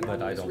whether the But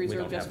money is we don't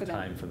reserved just for have that.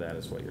 time for that,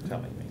 is what you're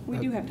telling me. We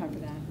do have time for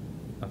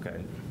that.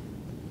 Okay,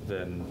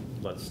 then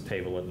let's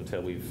table it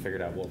until we've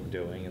figured out what we're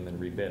doing and then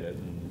rebid it.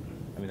 And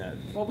I mean, that,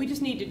 Well, we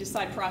just need to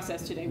decide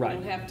process today. We Right.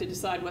 don't have to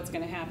decide what's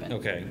going to happen.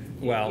 okay,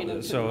 You well, know, to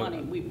the so,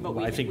 money. But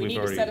I think we we've need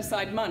to already, set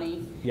aside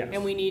money. Yes.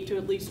 And we need to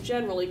at least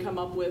generally come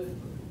up with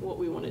what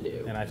we want to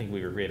do. and I think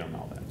we've agreed on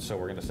all that. So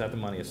we're gonna set the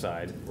money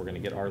aside, we're gonna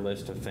get our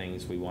list of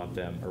things we want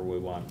them, or we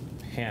want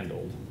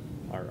handled,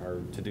 our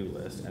to-do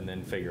list, and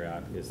then figure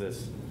out, is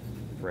this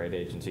the right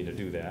agency to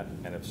do that?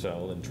 And if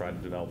so, then try to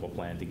develop a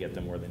plan to get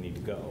them where they need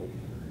to go.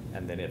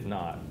 And then if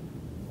not,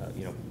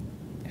 you know,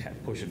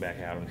 push it back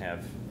out and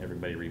have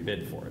everybody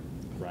rebid for it,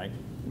 right?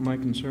 My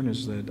concern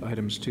is that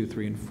items 2,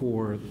 3, and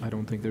 4, I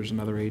don't think there's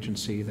another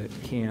agency that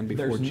can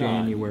before There's not.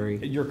 January.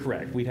 You're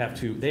correct.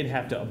 They'd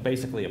have to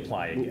basically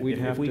apply again. We'd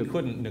have If we to-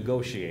 couldn't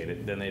negotiate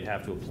it, then they'd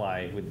have to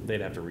apply,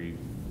 they'd have to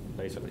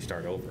basically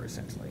start over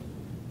essentially.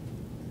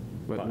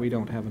 But we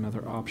don't have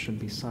another option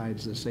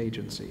besides this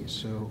agency,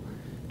 so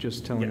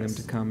just telling them Yes.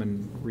 to come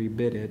and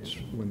rebid it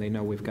when they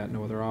know we've got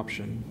no other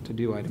option to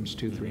do items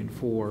 2, 3, and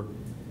 4.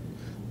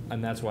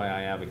 And that's why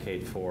I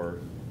advocate for,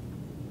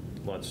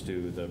 let's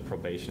do the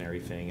probationary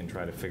thing and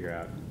try to figure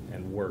out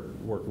and work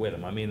with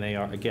them. I mean, they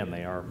are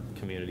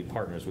community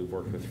partners we've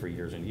worked with for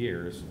years and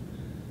years.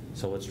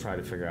 So let's try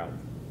to figure out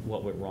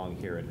what went wrong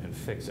here and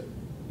fix it.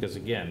 Because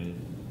again,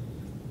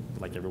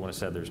 like everyone has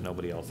said, there's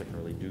nobody else that can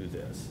really do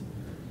this.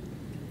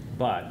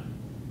 But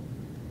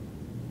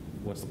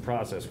what's the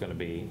process going to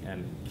be?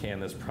 And can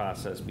this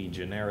process be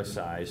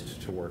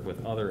genericized to work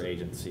with other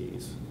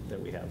agencies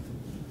that we have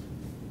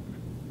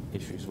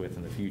issues with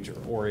in the future?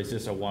 Or is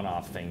this a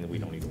one-off thing that we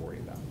don't need to worry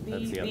about?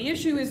 That's The other thing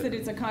issue to is that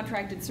consider. it's a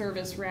contracted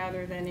service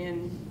rather than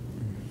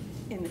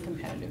in the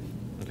competitive.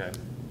 Okay,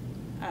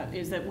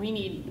 Is that we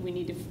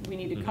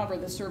need to cover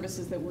the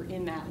services that were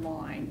in that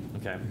line.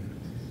 okay,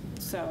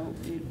 So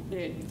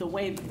the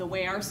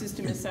way our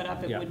system is set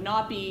up, it Yeah. would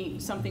not be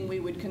something we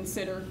would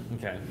consider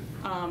okay,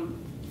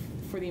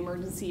 for the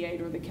emergency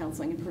aid or the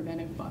counseling and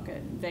preventive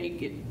bucket.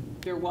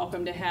 They're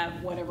welcome to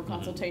have whatever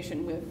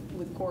consultation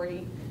with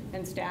Corey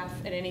and staff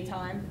at any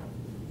time,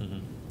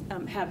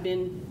 have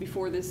been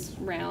before this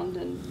round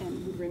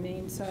and would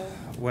remain so.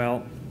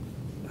 well,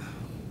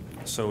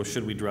 so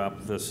should we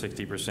drop the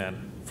 60%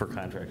 for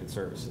contracted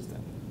services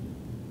then?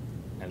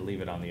 And leave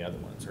it on the other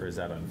ones, or is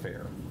that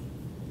unfair?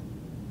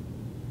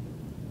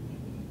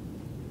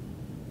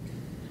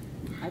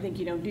 I think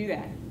you don't do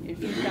that.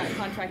 If you've got a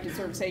contracted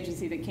service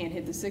agency that can't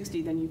hit the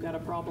 60, then you've got a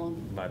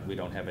problem. But we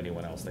don't have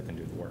anyone else that can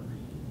do the work.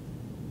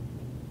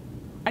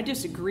 I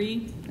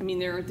disagree. I mean,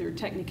 there are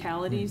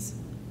technicalities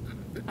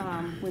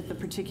with the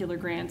particular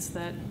grants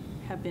that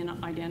have been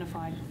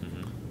identified,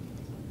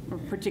 or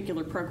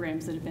particular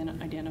programs that have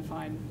been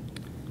identified.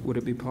 Would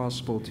it be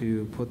possible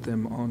to put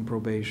them on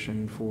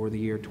probation for the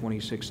year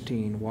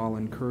 2016 while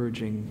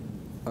encouraging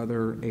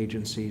other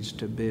agencies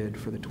to bid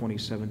for the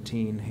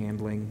 2017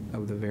 handling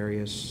of the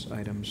various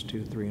items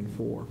 2, 3, and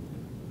 4?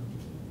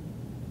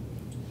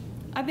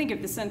 I think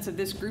if the sense of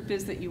this group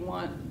is that you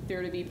want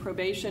there to be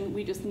probation,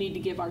 we just need to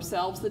give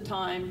ourselves the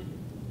time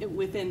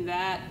within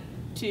that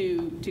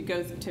to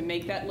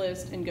make that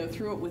list and go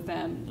through it with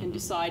them and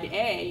decide,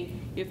 A,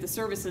 if the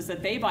services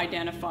that they've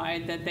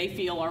identified that they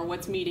feel are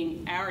what's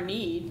meeting our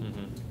need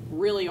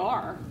really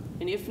are,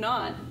 and if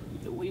not,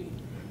 we've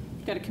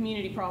got a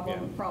community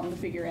problem to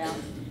figure out.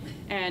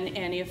 And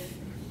if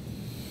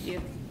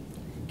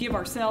give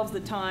ourselves the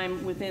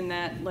time within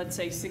that, let's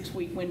say,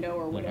 6-week window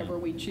or whatever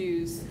we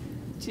choose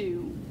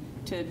to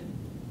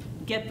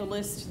get the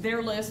list,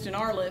 their list and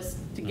our list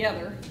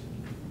together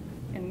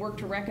and work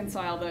to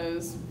reconcile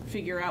those,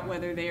 figure out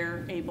whether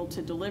they're able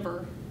to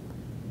deliver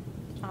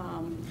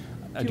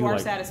I to do our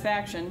like-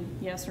 satisfaction,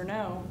 yes or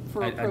no,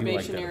 for I a do like that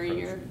probationary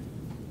approach. year.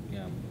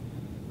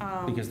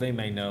 Yeah. Because they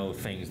may know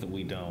things that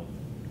we don't,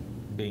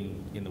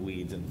 being in the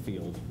weeds in the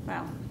field.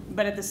 Wow.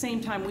 But at the same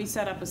time, we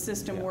set up a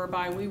system Yeah.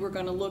 whereby we were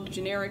going to look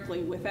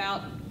generically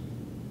without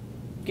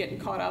getting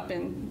caught up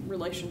in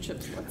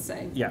relationships, let's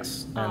say.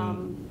 Yes.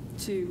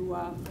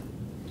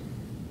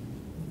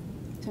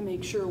 To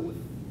make sure we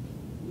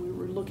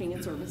were looking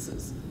at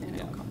services and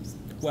Yeah. outcomes.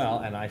 Well,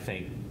 and I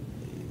think,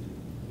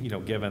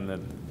 given that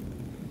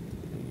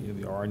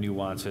there are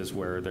nuances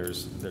where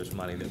there's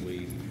money that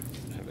we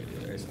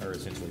are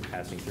essentially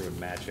passing through and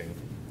matching,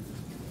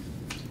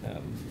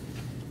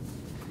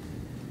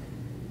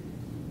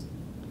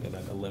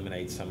 that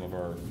eliminates some of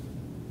our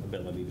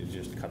ability to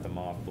just cut them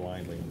off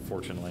blindly,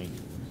 unfortunately.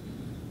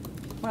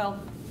 Well,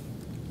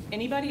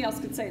 anybody else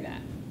could say that.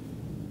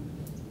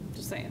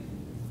 Just saying.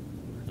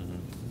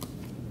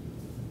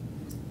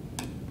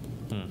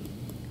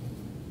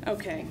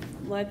 Okay,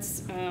 let's,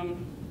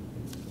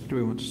 Do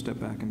we want to step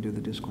back and do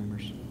the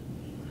disclaimers?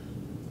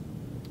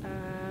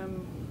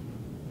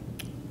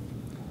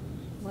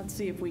 let's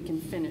see if we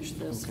can finish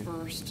this Okay.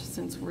 first,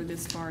 since we're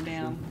this far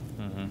down.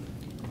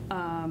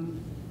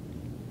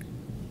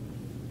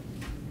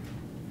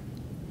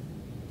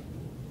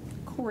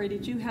 Corey,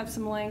 did you have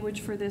some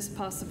language for this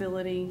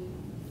possibility?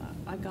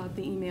 I got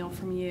the email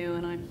from you,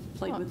 and I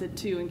played with it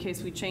too, in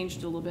case we changed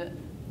it a little bit.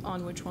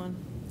 On which one?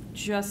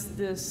 Just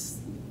this,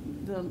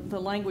 the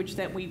language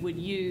that we would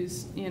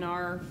use in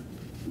our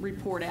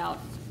report out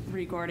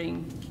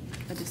regarding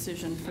a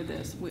decision for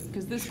this,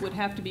 because this would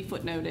have to be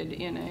footnoted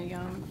in a,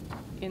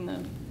 in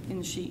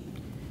the sheet.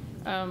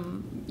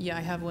 Yeah,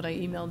 I have what I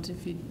emailed.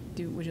 If you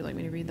do, would you like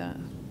me to read that?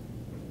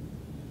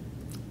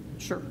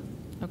 Sure.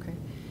 Okay.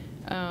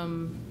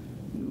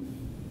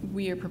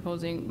 We are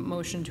proposing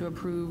motion to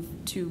approve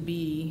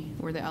 2B,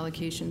 where the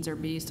allocations are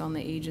based on the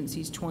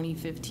agency's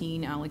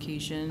 2015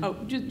 allocation. Oh,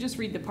 just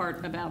read the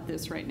part about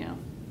this right now.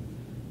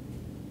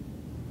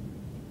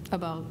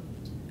 About,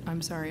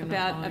 I'm sorry, I'm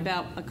not following.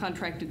 About a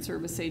contracted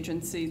service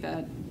agency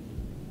that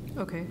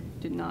Okay.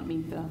 did not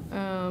meet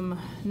the,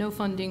 No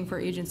funding for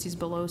agencies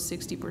below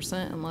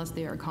 60% unless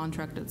they are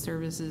contracted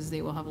services.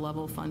 They will have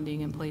level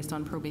funding and placed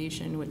on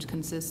probation, which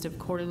consists of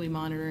quarterly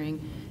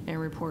monitoring and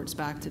reports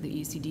back to the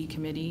ECD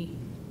committee.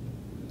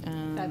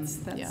 Yeah.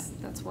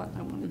 that's what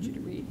I wanted you to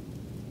read.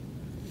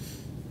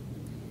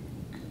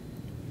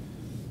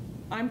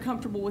 I'm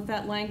comfortable with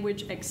that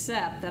language,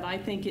 except that I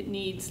think it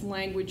needs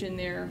language in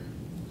there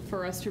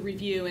for us to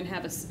review and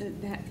have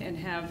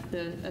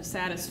a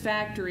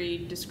satisfactory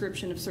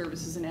description of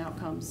services and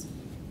outcomes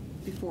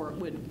before it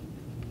would.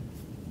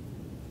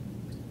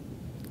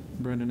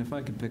 Brendan, if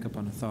I could pick up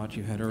on a thought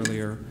you had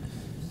earlier.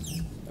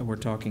 We're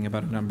talking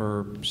about a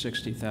number,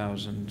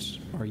 60,000.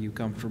 Are you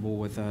comfortable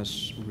with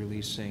us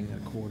releasing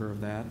a quarter of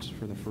that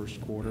for the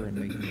first quarter and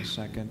making the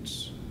second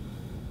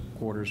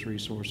quarter's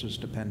resources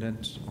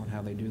dependent on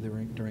how they do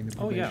during the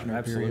Oh, yeah,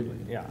 probationary period?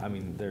 absolutely. Yeah, I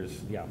mean,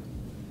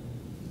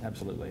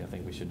 absolutely. I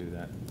think we should do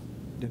that.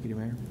 Deputy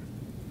Mayor?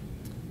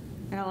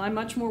 Well, I'm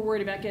much more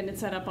worried about getting it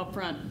set up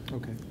front,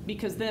 Okay.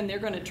 because then they're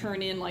going to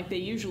turn in like they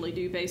usually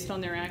do based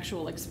on their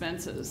actual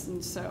expenses.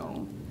 And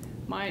so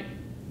I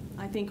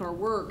think our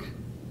work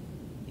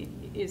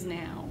is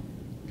now.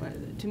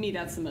 But to me,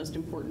 that's the most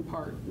important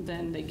part.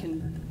 Then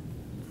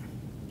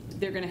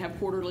they're going to have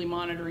quarterly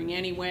monitoring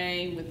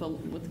anyway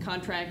with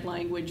contract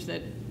language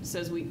that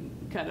says we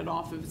cut it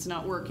off if it's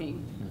not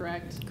working,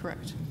 correct?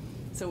 Correct.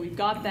 So we've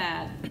got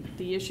that.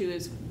 The issue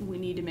is we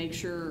need to make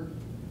sure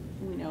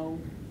we know,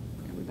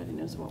 everybody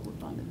knows what we're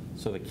funding.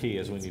 So the key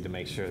is we need to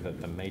make sure that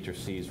the major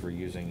Cs we're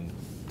using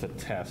to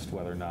test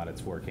whether or not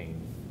it's working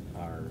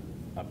are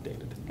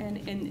updated. And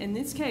in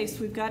this case,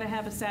 we've got to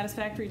have a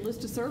satisfactory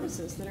list of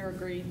services that are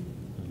agreed.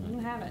 We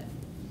don't have it.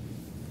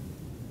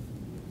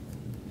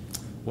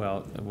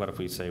 Well, what if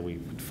we say we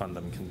fund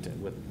them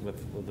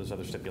with those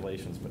other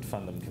stipulations, but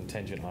fund them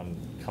contingent on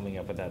coming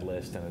up with that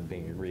list and it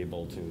being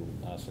agreeable to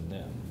us and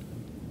them?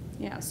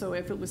 Yeah, so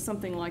if it was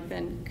something like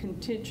then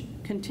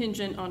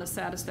contingent on a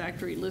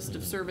satisfactory list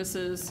of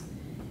services,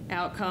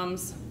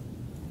 outcomes,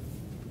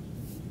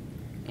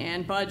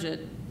 and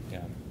budget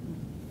Yeah.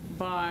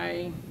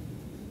 by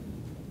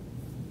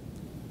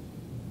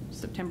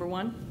September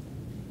 1?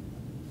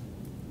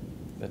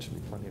 That should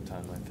be plenty of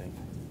time, I think.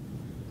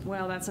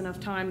 Well, that's enough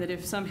time that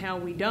if somehow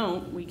we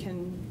don't, we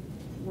can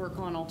work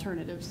on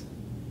alternatives.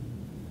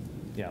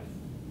 Yeah.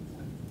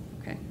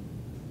 Okay.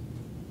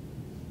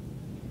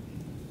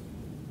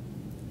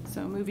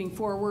 So moving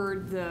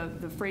forward,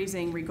 the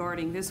phrasing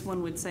regarding this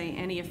one would say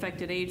any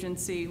affected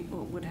agency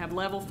would have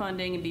level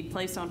funding and be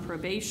placed on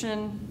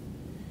probation,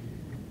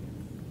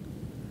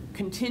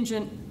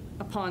 contingent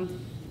upon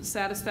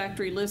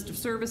satisfactory list of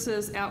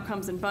services,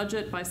 outcomes, and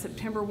budget by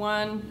September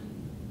 1.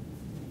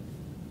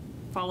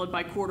 followed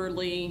by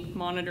quarterly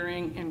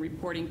monitoring and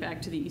reporting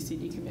back to the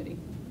ECD committee.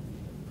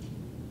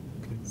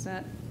 Is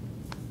that?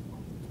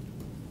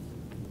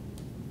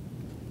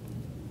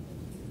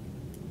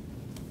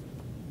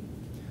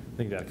 I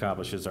think that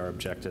accomplishes our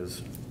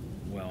objectives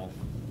well.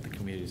 The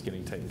community's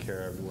getting taken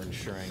care of. We're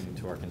ensuring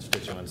to our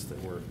constituents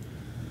that we're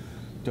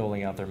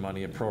doling out their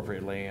money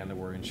appropriately and that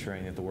we're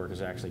ensuring that the work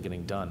is actually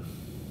getting done.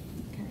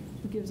 Okay.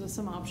 It gives us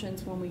some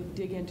options when we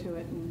dig into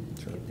it and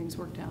Sure. get things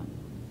worked out.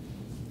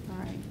 All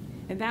right.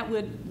 And that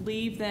would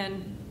leave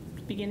then,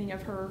 beginning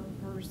of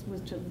hers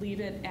was to leave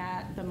it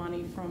at the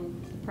money from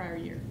the prior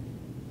year,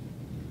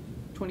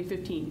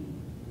 2015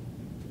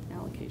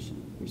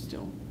 allocation. You're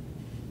still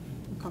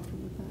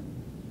comfortable with that?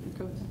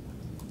 Okay with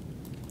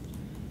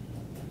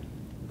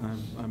that?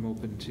 I'm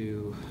open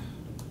to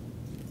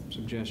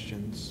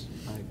suggestions.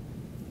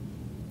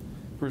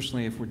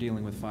 Personally, if we're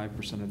dealing with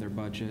 5% of their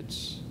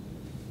budgets,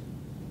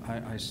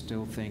 I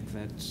still think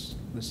that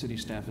the city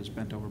staff has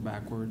bent over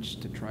backwards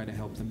to try to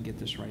help them get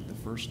this right the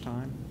first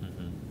time.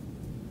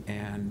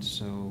 And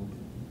so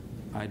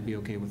I'd be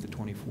okay with the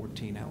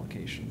 2014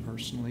 allocation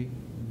personally,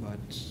 but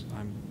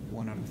I'm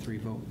 1 out of 3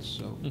 votes,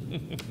 so.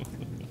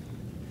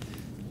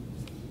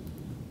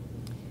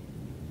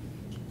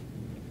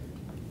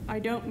 I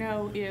don't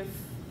know if,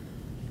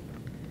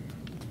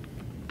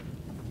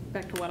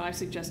 back to what I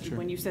suggested Sure.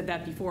 when you said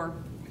that before,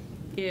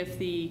 if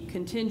the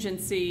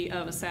contingency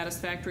of a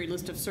satisfactory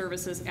list of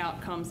services,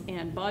 outcomes,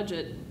 and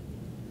budget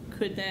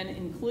could then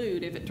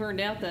include, if it turned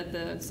out that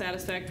the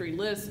satisfactory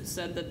list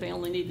said that they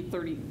only needed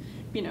 30,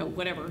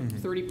 whatever,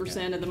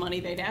 30% of the money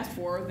they'd asked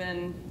for,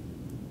 then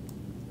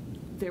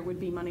there would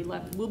be money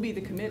left. We'll be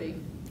the committee.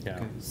 Yeah.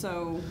 Okay.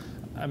 So,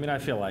 I mean, I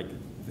feel like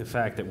the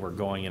fact that we're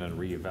going in and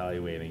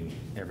reevaluating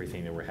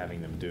everything that we're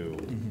having them do,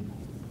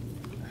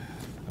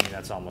 I mean,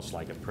 that's almost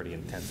like a pretty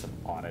intensive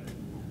audit.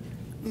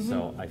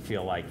 So I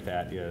feel like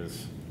that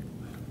is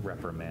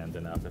reprimand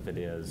enough if it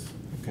is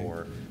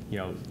for,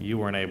 you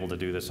weren't able to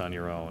do this on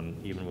your own,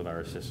 even with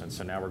our assistance.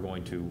 So now we're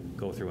going to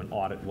go through and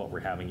audit what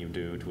we're having you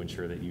do to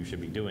ensure that you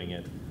should be doing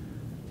it.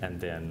 And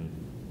then,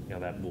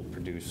 that will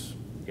produce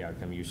the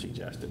outcome you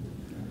suggested.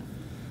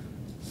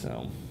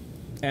 So,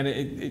 and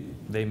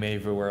they may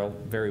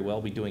very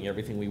well be doing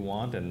everything we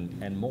want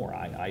and more.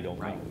 I don't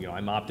Right. know.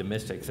 I'm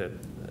optimistic that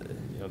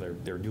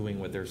they're doing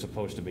what they're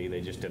supposed to be.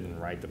 They just didn't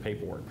write the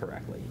paperwork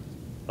correctly.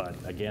 But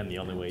again, the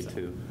only way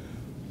to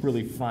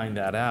really find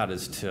that out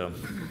is to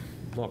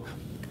look.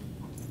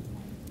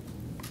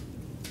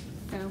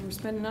 we're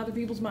spending other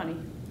people's money.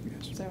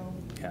 Yes. So,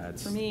 Yeah,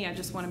 it's, for me, I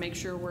just want to make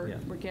sure we're Yeah.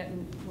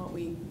 getting what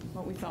we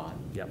thought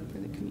Yep. for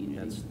the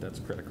community. that's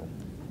critical.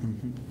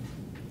 Mhm.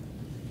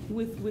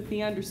 With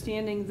the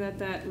understanding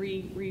that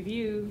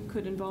review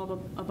could involve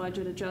a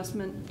budget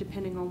adjustment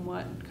depending on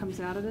what comes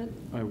out of it?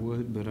 I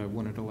would, but I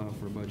wouldn't allow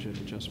for a budget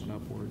adjustment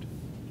upward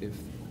if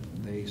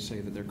they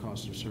say that their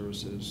cost of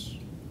services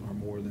are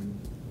more than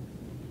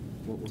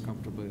what we're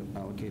comfortably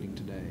allocating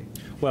today.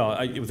 Well,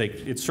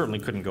 it certainly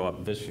couldn't go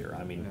up this year.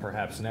 I mean, Yeah.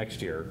 perhaps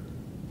next year.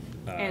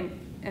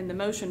 And the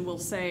motion will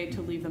say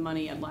to leave the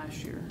money at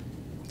last year.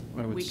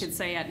 I would We could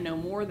say at no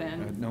more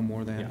than, No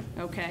more than.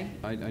 Yeah. okay?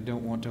 I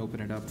don't want to open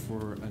it up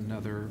for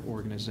another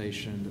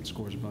organization that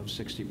scores above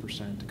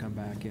 60% to come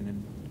back in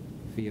and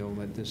feel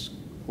that this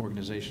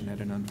organization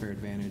had an unfair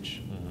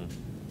advantage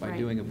by Right.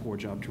 doing a poor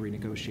job to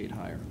renegotiate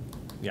higher.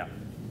 Yeah,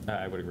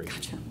 I would agree.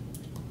 Gotcha.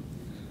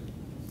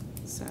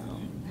 So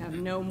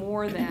have no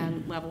more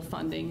than level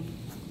funding,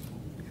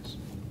 Yes.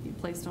 be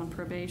placed on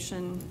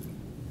probation,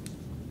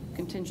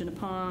 contingent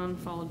upon,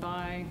 followed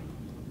by.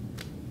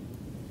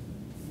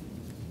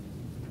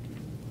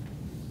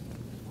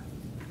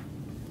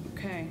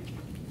 Okay.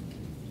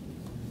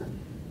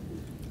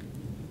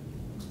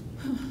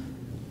 I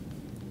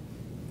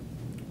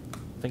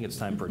think it's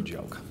time for a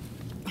joke.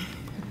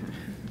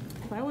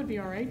 That would be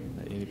all right.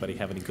 Anybody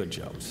have any good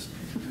jokes?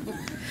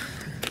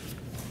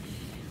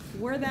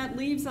 Where that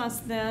leaves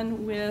us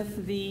then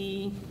with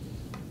the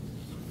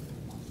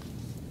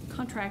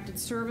contracted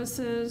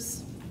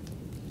services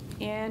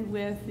and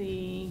with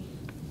the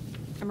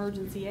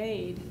emergency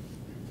aid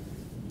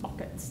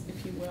buckets,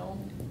 if you will,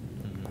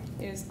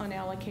 is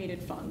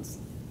unallocated funds.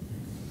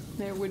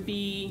 There would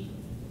be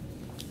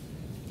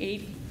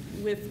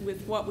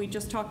with what we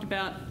just talked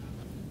about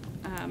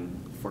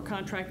for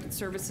contracted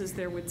services,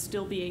 there would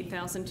still be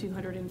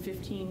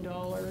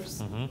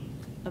 $8,215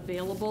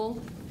 available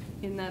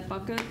in that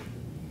bucket.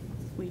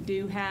 We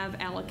do have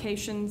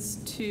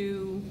allocations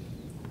to,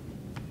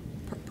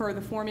 per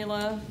the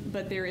formula,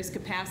 but there is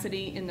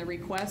capacity in the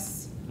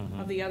requests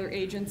of the other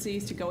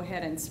agencies to go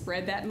ahead and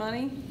spread that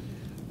money,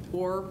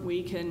 or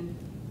we can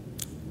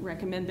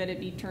recommend that it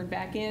be turned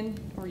back in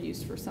or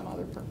used for some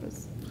other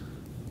purpose.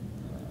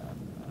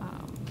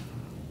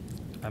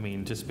 I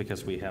mean, just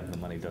because we have the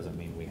money doesn't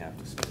mean we have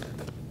to spend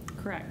it. I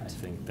Correct.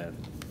 think that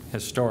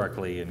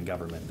historically in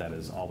government, that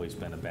has always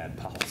been a bad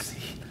policy.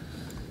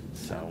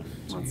 So,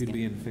 So Once you'd again.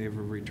 be in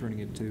favor of returning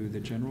it to the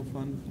general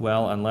fund?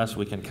 well, unless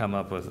we can come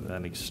up with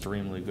an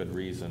extremely good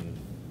reason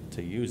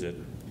to use it.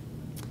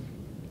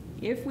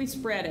 If we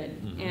spread it,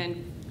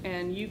 and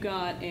and you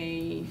got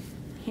a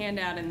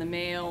handout in the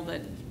mail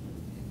that,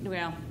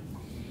 well,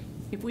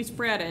 if we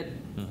spread it,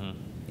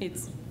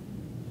 it's,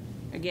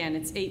 again,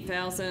 it's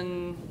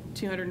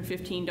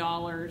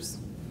 $8,215.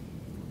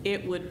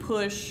 It would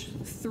push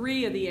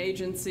 3 of the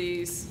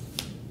agencies.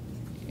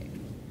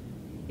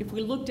 If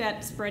we looked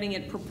at spreading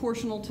it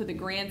proportional to the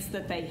grants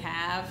that they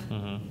have,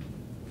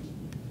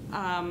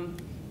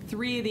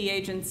 3 of the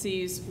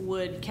agencies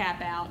would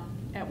cap out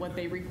at what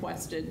they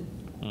requested.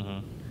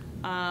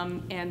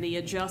 And the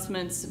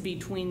adjustments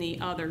between the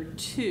other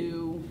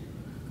 2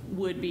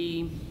 would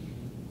be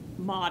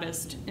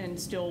modest and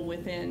still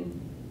within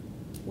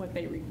what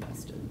they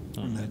requested.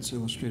 And that's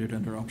illustrated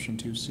under option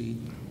 2C.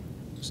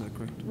 Is that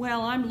correct?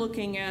 Well, I'm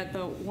looking at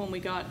the one we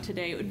got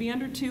today. It would be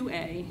under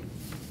 2A.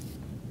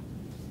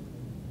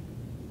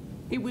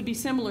 It would be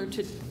similar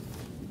to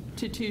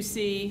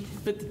 2C,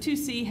 but the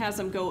 2C has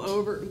them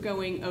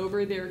going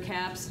over their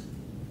caps.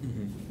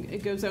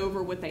 It goes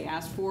over what they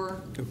asked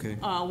for. Okay.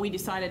 We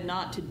decided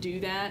not to do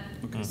that.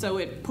 Okay. So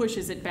it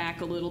pushes it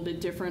back a little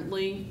bit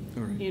differently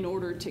All right. in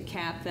order to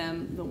cap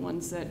them, the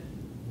ones that.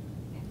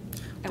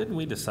 Didn't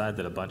we decide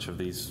that a bunch of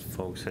these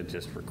folks had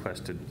just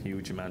requested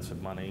huge amounts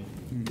of money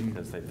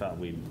because they thought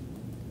we'd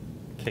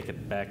kick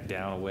it back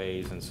down a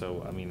ways? And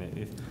so, I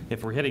mean,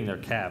 if we're hitting their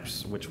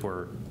caps, which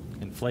were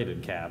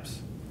inflated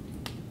caps.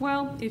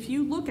 Well, if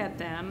you look at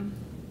them,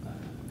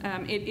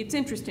 it's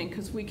interesting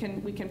because we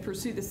can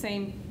pursue the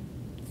same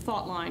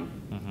thought line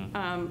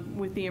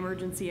with the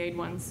emergency aid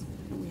ones.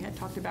 We had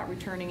talked about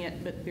returning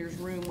it, but there's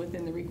room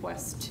within the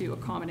request to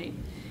accommodate.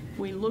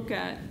 We look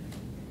at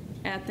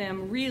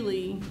them,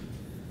 really,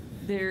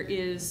 there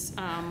is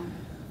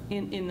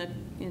in the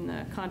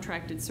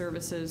contracted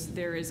services,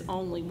 there is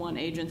only one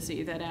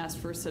agency that asked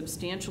for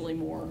substantially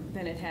more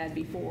than it had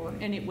before,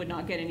 and it would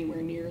not get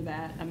anywhere near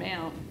that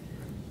amount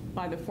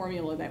by the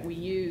formula that we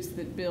use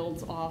that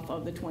builds off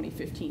of the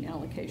 2015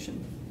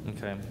 allocation.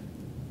 Okay.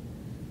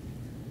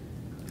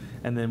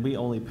 And then we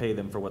only pay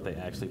them for what they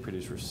actually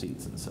produce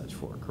receipts and such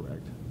for,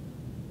 correct?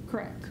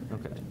 Correct.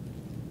 Okay.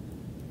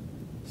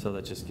 So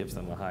that just gives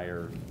them a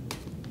higher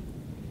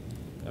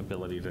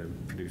ability to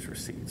produce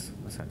receipts,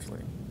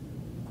 essentially.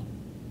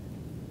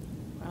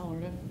 Well, or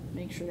to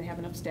make sure they have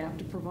enough staff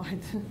to provide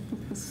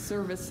the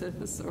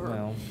services or.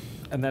 Well,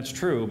 and that's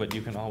true, but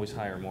you can always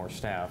hire more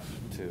staff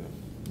to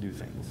do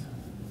things.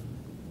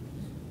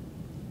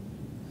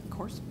 Of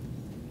course.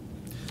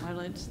 Well,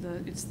 it's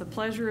the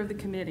pleasure of the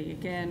committee.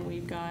 Again,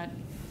 we've got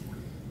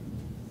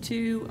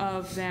 2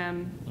 of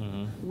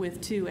them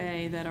with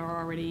 2A that are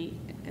already,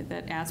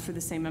 that asked for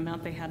the same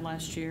amount they had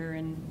last year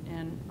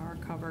and are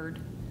covered.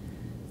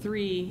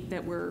 3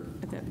 that were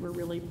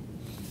really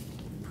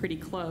pretty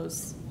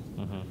close.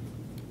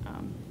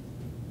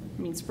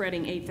 I mean,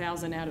 spreading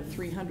 8,000 out of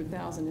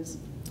 300,000 is,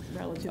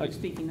 relatively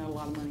speaking, not a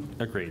lot of money.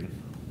 Agreed.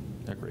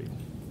 Agreed.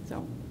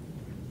 So.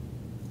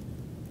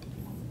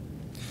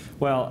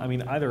 Well, I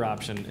mean, either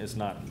option is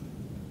not,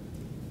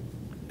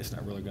 it's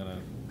not really going to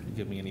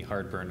give me any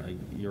heartburn.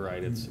 You're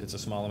right, it's a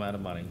small amount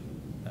of money.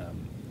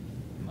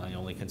 My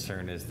only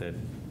concern is that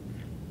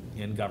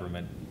in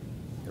government,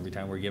 every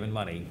time we're given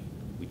money,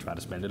 we try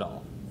to spend it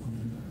all.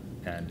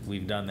 And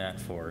we've done that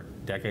for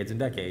decades and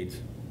decades,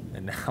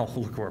 and now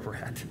look where we're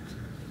at.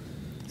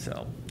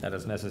 So that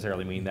doesn't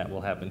necessarily mean that will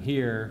happen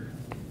here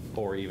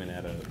or even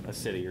at a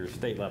city or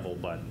state level,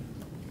 but.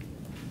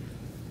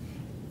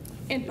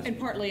 And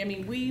partly, I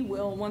mean, we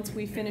will, once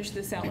we finish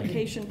this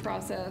allocation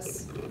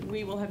process,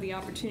 we will have the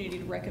opportunity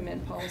to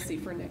recommend policy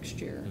for next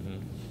year.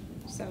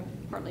 So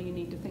partly you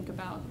need to think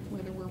about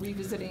whether we're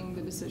revisiting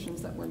the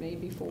decisions that were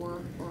made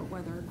before or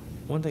whether.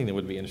 One thing that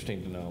would be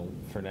interesting to know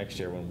for next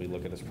year when we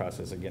look at this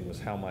process again was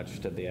how much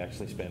did they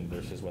actually spend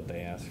versus what they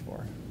asked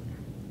for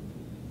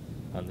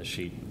on the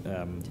sheet.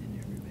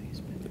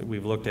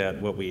 We've looked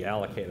at what we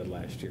allocated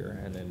last year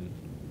and then,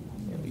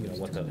 you know,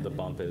 what the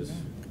bump is.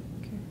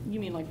 You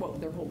mean like what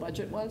their whole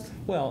budget was?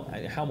 Well,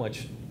 how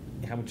much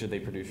did they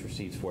produce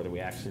receipts for that we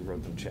actually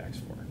wrote them checks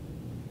for?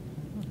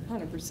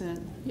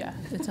 100%. Yeah,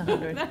 it's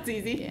 100. That's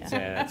easy. Yeah.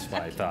 Yeah, that's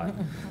what I thought.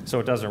 So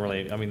it doesn't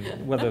really, I mean,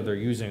 whether they're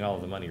using all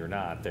of the money or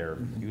not, they're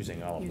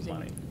using all of the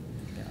money.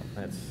 Yeah,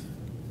 that's.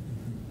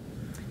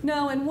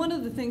 No, and one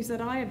of the things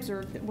that I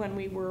observed when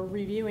we were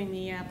reviewing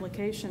the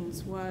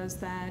applications was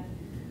that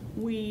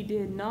we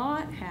did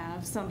not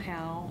have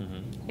somehow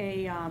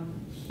a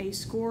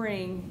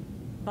scoring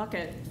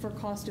bucket for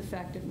cost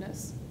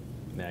effectiveness.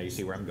 Now you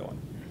see where I'm going.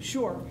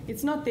 Sure,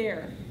 it's not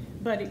there,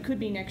 but it could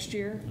be next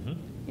year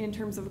in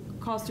terms of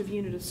cost of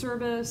unit of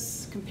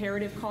service,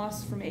 comparative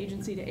costs from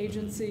agency to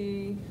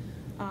agency,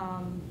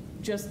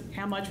 just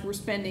how much we're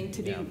spending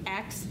to do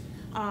X.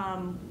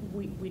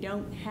 We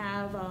don't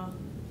have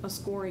a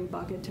scoring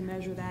bucket to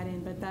measure that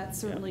in, but that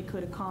certainly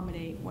could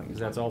accommodate what you're talking about.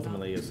 That's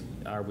ultimately is,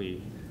 are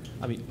we,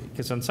 I mean,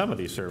 because on some of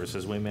these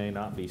services, we may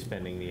not be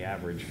spending the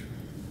average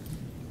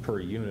per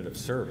unit of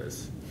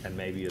service, and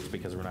maybe it's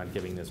because we're not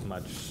giving as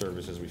much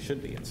service as we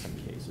should be in some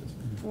cases.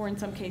 Or in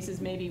some cases,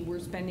 maybe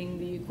we're spending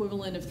the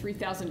equivalent of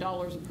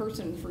 $3,000 a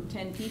person for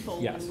 10 people,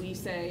 Yes. and we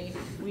say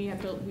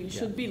we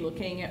should be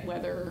looking at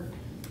whether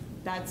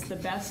that's the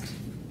best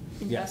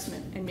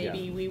investment. And maybe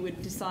Yeah. we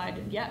would decide,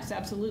 yes,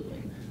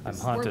 absolutely. I'm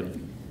it's worth haunted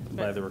it.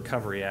 by But- the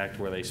Recovery Act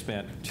where they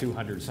spent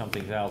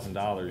 200-something thousand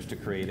dollars to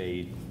create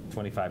a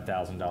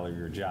 $25,000 a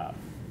year job.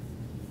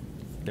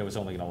 That was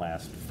only going to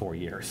last 4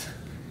 years.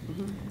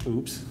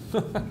 Oops.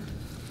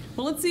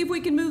 Well, let's see if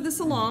we can move this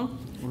along.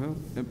 Well,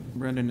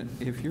 Brendan,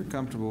 if you're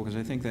comfortable, because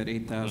I think that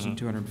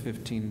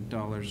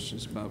 $8,215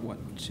 is about, what,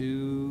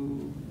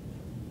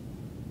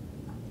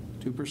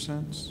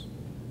 2%?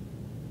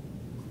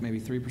 Maybe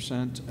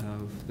 3%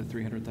 of the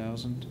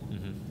 300,000?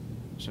 Mhm.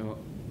 So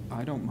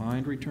I don't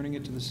mind returning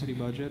it to the city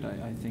budget.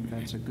 I think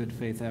that's a good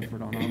faith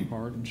effort on our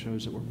part and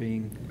shows that we're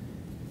being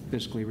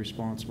fiscally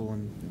responsible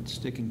and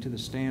sticking to the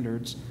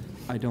standards.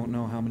 I don't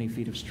know how many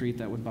feet of street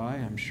that would buy.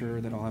 I'm sure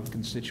that I'll have a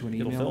constituent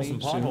email It'll me fill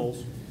some soon.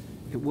 potholes.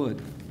 It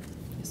would.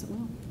 Yes, it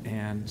will.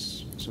 And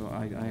so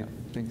I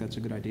think that's a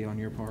good idea on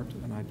your part,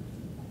 and I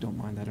don't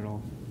mind that at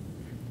all.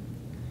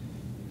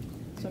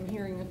 So I'm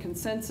hearing a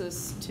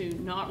consensus to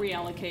not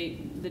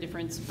reallocate the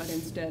difference, but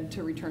instead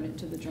to return it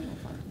to the general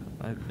fund.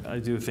 I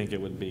do think it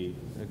would be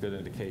a good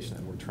indication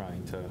that we're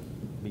trying to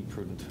be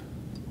prudent.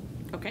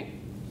 Okay.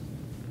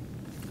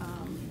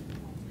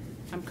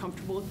 I'm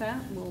comfortable with that.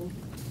 We'll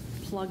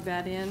plug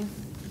that in.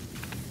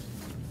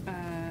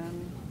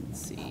 Let's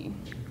see.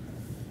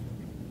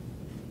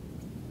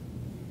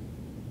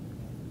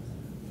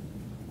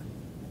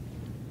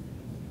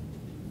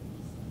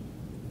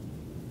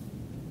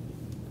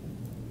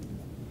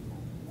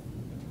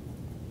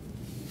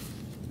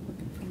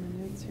 Looking for my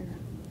notes here.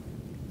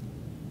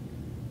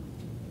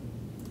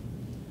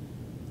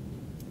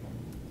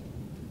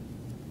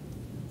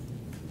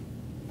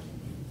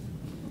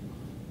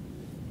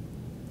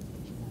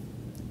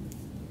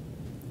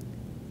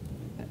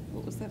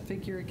 What was that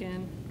figure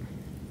again?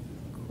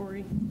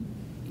 Corey?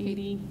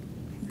 80?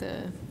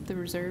 The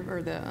reserve,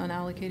 or the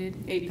unallocated?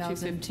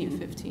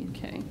 8,215.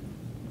 Okay.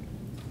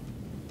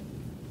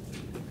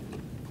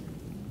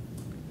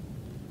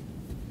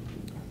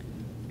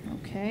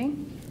 Okay.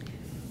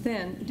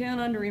 Then, down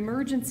under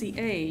emergency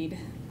aid,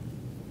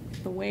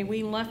 the way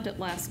we left it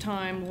last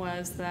time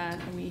was that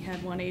we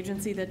had one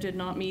agency that did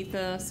not meet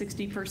the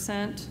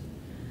 60%.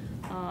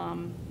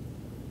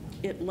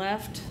 It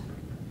left,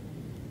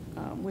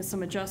 with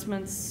some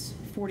adjustments,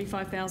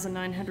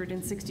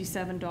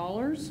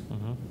 $45,967.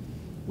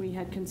 We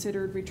had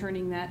considered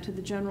returning that to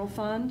the general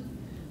fund.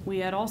 We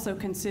had also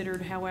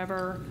considered,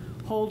 however,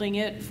 holding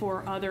it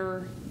for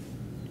other,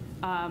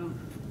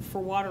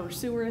 for water or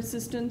sewer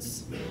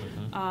assistance,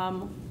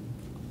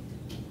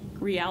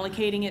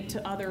 reallocating it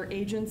to other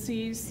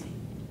agencies.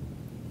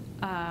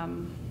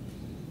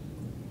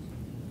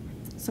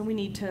 So we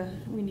need to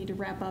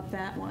wrap up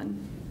that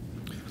one.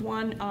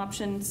 One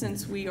option,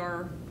 since we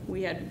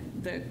had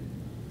the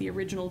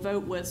original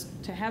vote was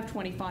to have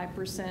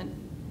 25%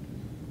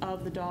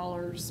 of the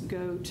dollars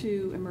go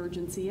to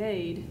emergency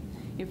aid.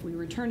 If we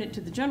return it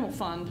to the general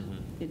fund,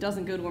 it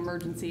doesn't go to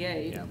emergency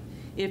aid. Yeah.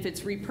 If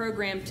it's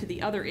reprogrammed to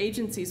the other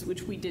agencies,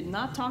 which we did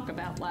not talk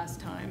about last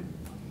time,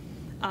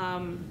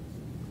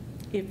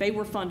 if they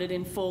were funded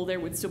in full, there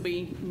would still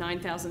be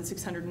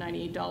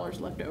 $9,698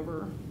 left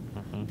over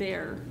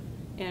there,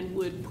 and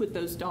would put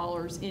those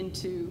dollars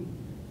into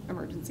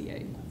emergency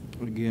aid.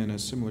 Again, a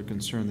similar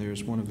concern,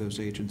 there's one of those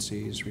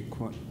agencies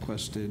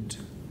requested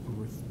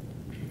over,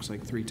 looks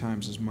like 3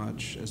 times as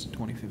much as the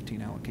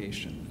 2015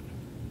 allocation.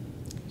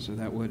 So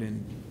that would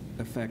in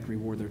effect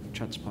reward their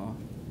chutzpah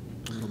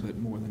a little bit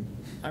more than.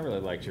 I really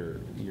liked your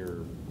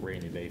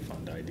rainy day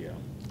fund idea.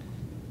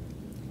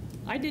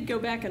 I did go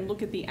back and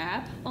look at the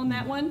app on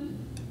that one,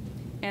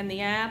 and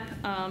the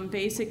app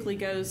basically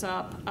goes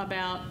up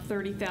about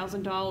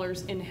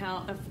 $30,000 in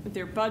how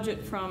their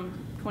budget from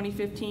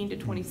 2015 to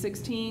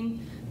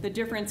 2016. The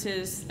difference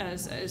is,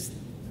 as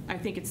I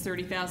think it's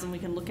 30,000. We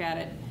can look at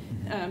it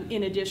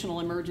in additional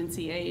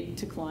emergency aid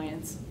to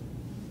clients.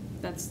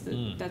 That's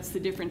the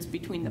difference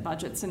between the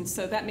budgets, and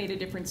so that made a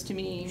difference to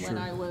me when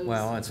I was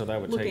Well, and so that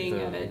would take looking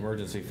at the it.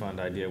 emergency fund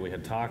idea we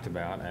had talked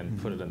about and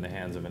put it in the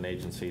hands of an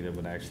agency that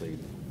would actually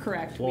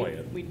Correct. deploy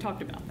it. We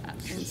talked about that,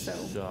 and so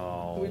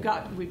So-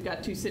 we've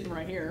got 2 sitting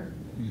right here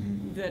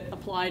that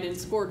applied and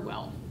scored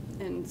well,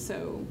 and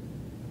so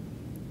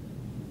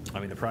I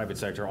mean, the private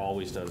sector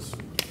always does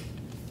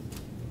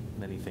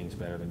many things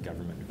better than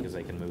government because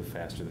they can move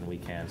faster than we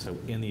can. So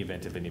in the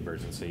event of an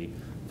emergency,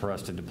 for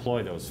us to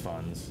deploy those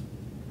funds,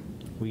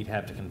 we'd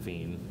have to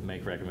convene,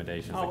 make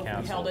recommendations. Oh, The if we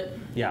council, held it?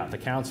 Yeah, the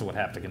council would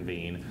have to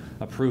convene,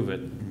 approve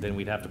it, then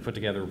we'd have to put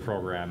together a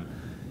program,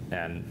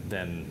 and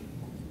then,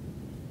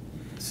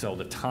 so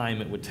the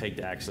time it would take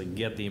to actually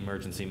get the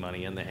emergency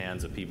money in the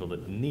hands of people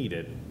that need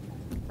it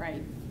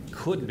right.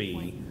 could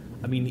be,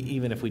 I mean,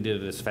 even if we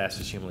did it as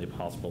fast as humanly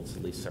possible, it's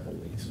at least several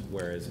weeks.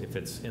 Whereas if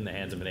it's in the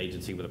hands of an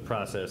agency with a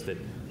process that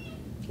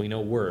we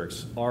know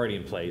works, already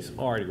in place,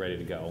 already ready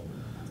to go,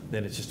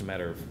 then it's just a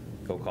matter of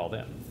go call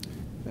them.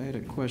 I had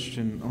a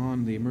question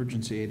on the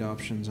emergency aid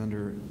options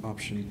under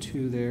option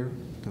 2 there,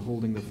 the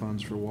holding the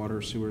funds for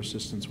water, sewer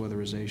assistance,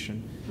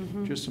 weatherization.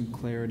 Mhm. Just some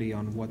clarity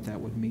on what that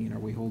would mean. Are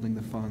we holding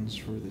the funds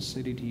for the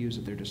city to use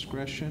at their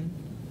discretion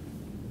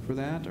for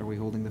that? Are we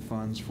holding the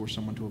funds for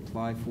someone to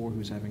apply for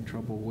who's having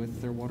trouble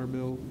with their water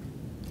bill?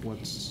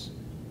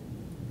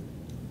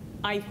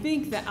 I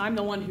think that I'm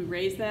the one who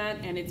raised that,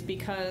 and it's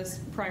because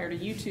prior to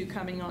you two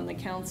coming on the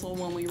council,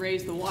 when we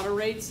raised the water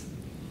rates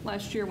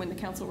last year, when the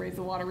council raised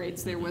the water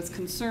rates, there was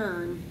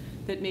concern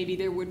that maybe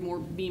there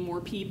would be more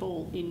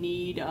people in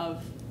need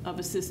of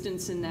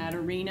assistance in that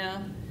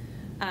arena.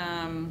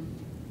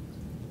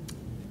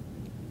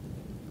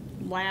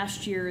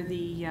 Last year,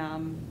 the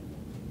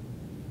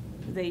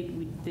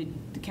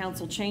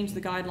council changed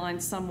the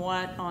guidelines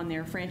somewhat on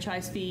their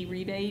franchise fee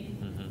rebate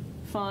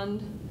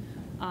fund.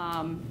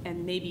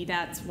 And maybe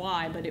that's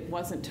why, but it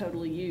wasn't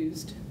totally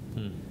used.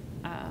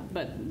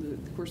 But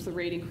of course, the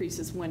rate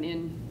increases went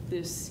in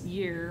this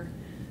year.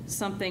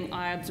 Something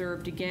I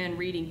observed again,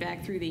 reading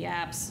back through the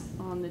apps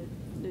on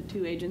the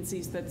two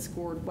agencies that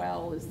scored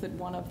well, is that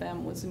one of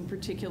them was in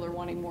particular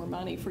wanting more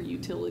money for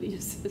utility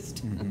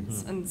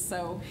assistance. And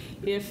so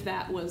if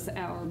that was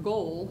our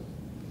goal,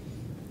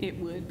 it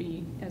would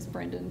be, as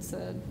Brendan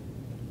said,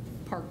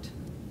 parked,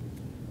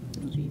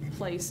 be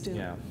placed in,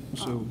 Yeah.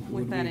 So with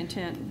would that we-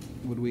 intent.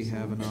 Would we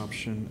have an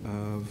option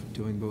of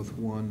doing both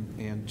 1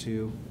 and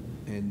 2,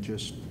 and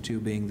just 2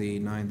 being the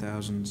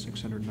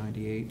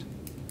 9,698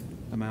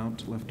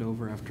 amount left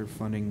over after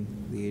funding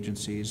the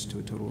agencies to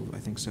a total of, I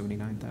think,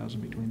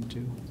 79,000 between the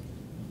two?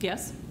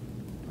 Yes,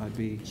 I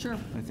sure.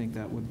 think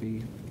that would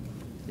be,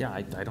 Yeah,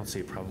 I don't see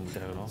a problem with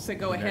that at all. So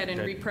go I mean, ahead and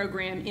that-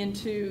 reprogram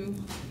into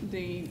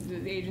the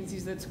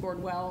agencies that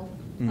scored well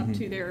up Mhm.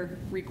 to their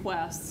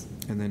requests.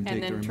 and then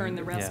take the turn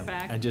the remainder. rest Yeah,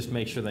 back. and just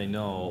make sure they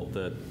know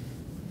that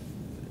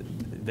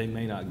they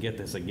may not get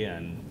this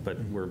again, but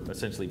we're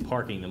essentially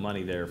parking the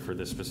money there for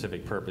this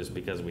specific purpose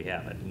because we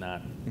have it,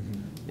 not,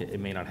 Mhm. it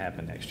may not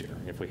happen next year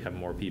if we have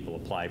more people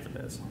apply for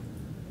this.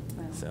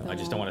 Well, So I then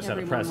just don't want to set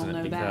a everyone will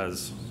precedent know that.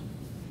 because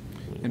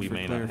And we for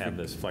may not have clarifi-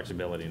 this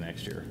flexibility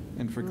next year.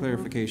 And for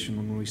clarification,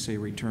 when we say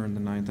return the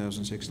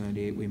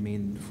 9,698, we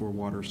mean for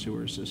water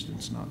sewer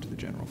assistance, not to the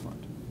general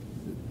fund.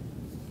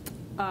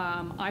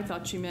 I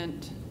thought you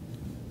meant,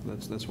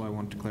 That's why I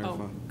wanted to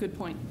clarify. oh, good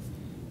point.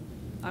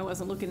 I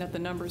wasn't looking at the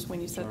numbers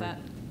when you said Sorry.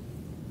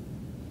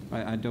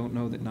 that. I don't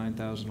know that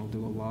 9,000 will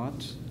do a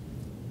lot,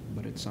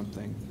 but it's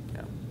something.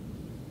 Yeah.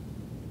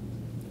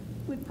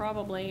 Would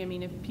probably, I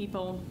mean, if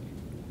people,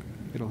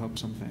 It'll help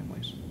some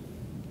families.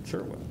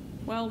 Sure will.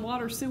 well,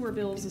 water sewer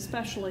bills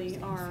especially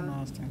are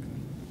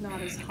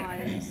not as high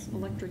as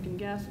electric and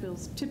gas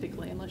bills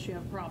typically, unless you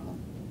have a problem.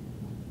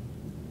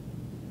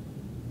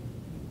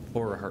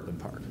 Or a Heartland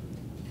Park.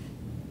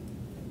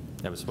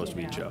 That was supposed to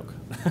be a Yeah. joke.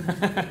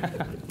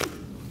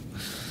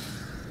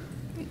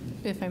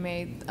 If I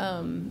may,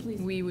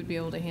 we would be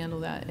able to handle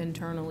that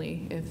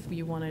internally if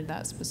you wanted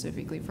that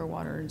specifically for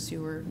water and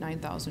sewer.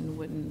 9,000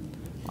 wouldn't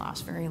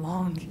last very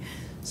long.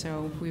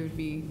 So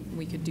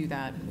we could do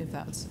that if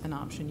that's an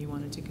option you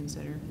wanted to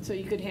consider. So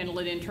you could handle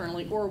it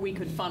internally, or we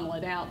could funnel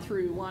it out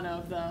through one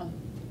of the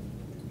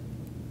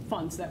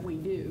funds that we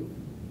do,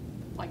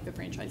 like the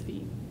franchise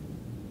fee.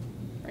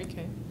 Right?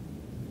 Okay.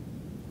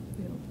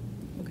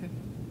 Yeah. Okay.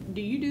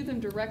 Do you do them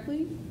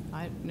directly?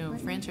 No,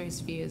 Right.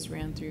 franchise fee is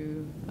ran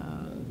through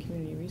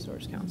Community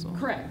Resource Council.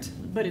 Correct,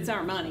 but it's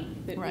our money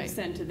that we Right.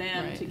 send to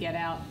them Right. to get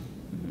out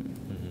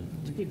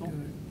Mhm. to people.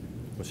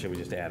 Well, should we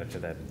just add it to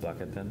that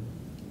bucket then?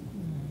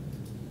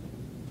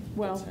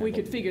 Well, That's we could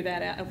handled. figure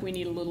that out if we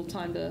need a little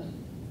time to,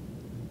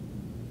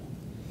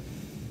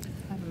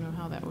 I don't know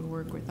how that would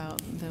work without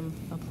them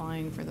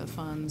applying for the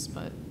funds,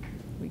 but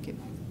we could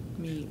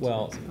meet. I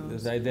Well,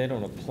 suppose. they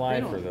don't apply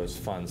They for don't. those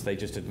funds, they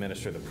just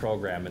administer the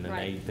program, and then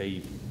Right.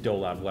 they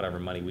dole out whatever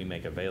money we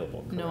make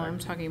available, No, I'm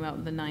correct? talking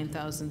about the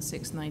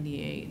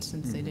 9,698,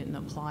 since they Mhm. didn't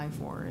apply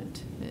for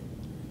it. It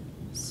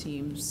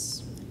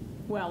seems,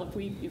 well,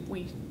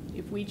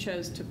 if we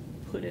chose to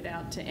put it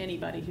out to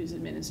anybody who's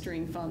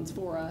administering funds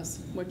for us,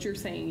 what you're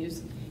saying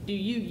is, do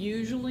you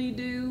usually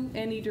do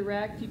any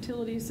direct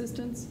utility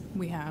assistance?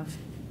 we have.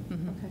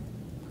 Mhm. Okay.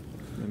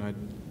 And I'd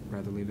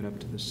rather leave it up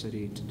to the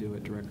city to do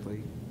it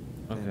directly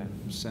Okay. than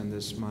send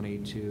this money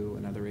to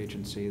another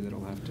agency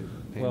that'll have to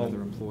pay Well,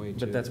 another employee to.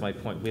 But that's my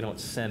point, we don't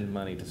send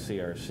money to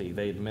CRC,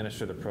 they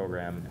administer the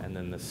program, and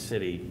then the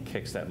city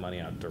kicks that money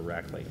out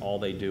directly. All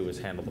they do is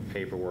handle the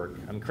paperwork,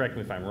 I mean, correct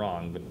me if I'm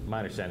wrong, but my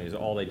understanding is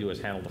all they do is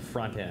handle the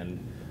front end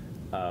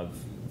of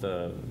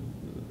the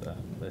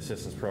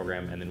assistance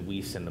program, and then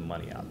we send the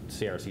money out.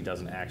 CRC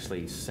doesn't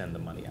actually send the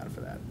money out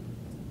for that.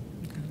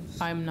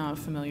 I'm not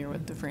familiar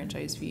with the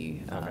franchise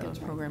fee Okay.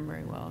 program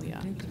very well,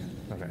 yeah.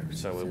 Okay,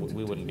 so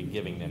we wouldn't be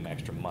giving them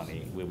extra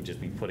money, we would just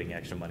be putting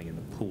extra money in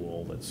the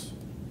pool that's,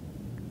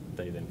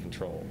 they then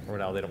control. Or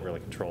no, they don't really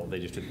control, they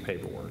just do the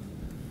paperwork.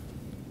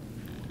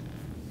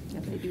 Yeah,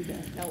 they do the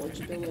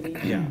eligibility.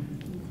 Yeah.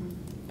 Mhm.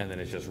 And then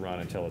it's just run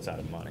until it's out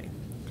of money.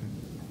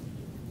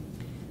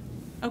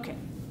 Okay.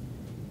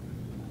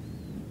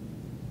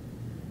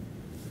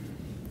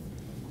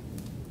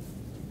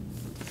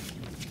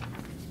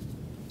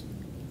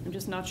 I'm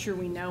just not sure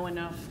we know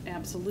enough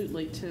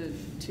absolutely to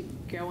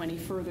go any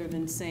further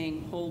than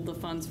saying hold the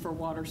funds for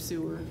water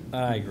sewer.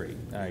 I agree. We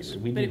But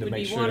need it to would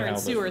make be sure water how and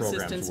those sewer programs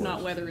assistance,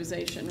 not work.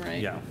 weatherization, right?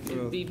 Yeah. It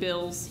would be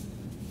bills.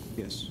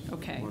 Yes.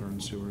 Okay. Water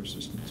and sewer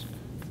assistance.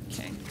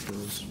 Okay.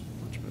 Bills,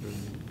 much better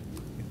than,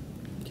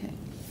 Okay.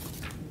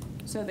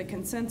 So the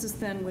consensus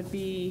then would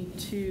be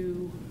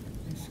to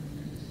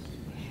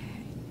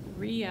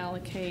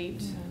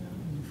reallocate.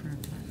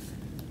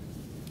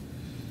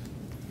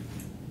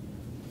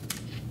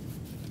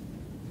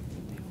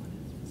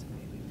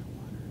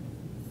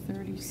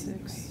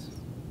 36.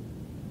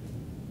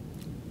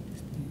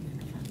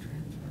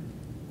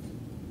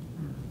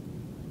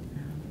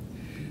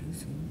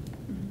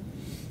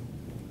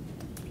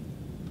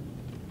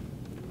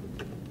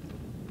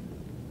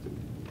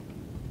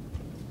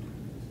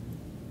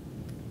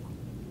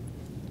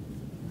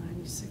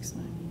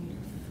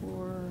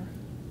 $96.94.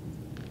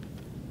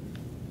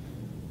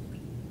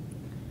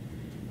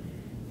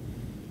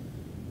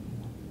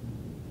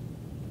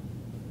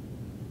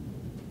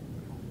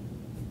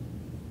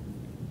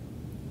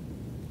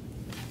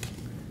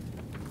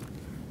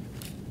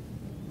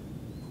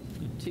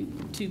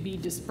 To be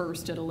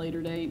dispersed at a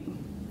later date.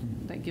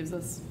 That gives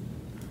us,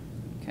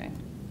 okay.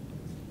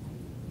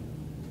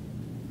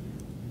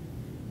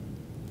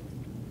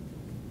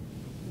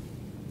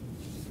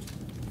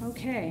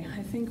 Okay,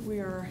 I think we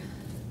are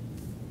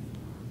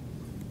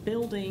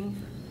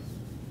building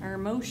our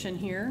motion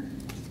here.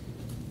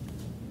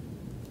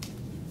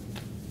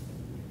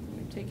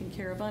 We've taken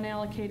care of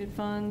unallocated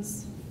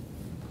funds.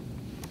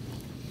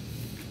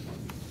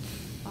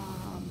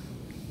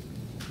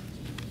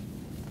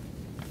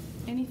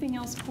 Anything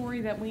else, Corey,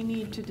 that we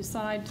need to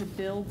decide to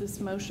build this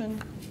motion?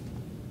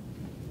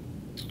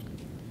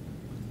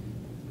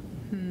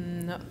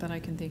 Not that I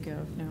can think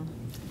of, no.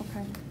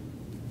 Okay,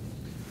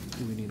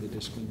 do we need the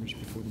disclaimers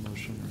before the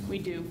motion? Or not? we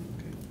do.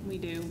 Okay. We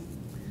do.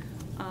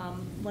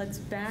 Let's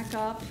back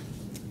up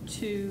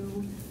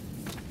to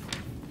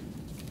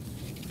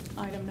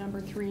item number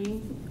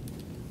 3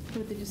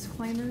 with the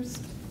disclaimers,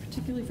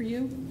 particularly for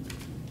you.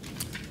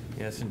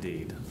 Yes,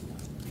 indeed.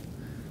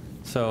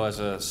 So as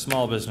a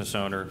small business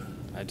owner,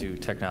 I do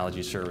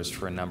technology service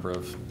for a number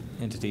of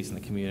entities in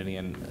the community,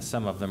 and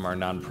some of them are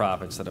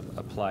nonprofits that have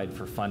applied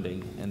for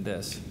funding in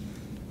this.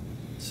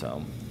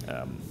 So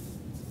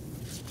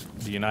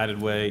the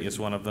United Way is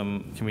one of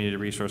them. Community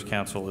Resource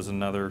Council is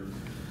another.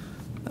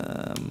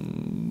 I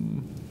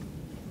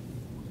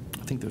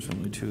think there's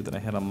only 2 that I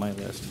had on my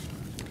list.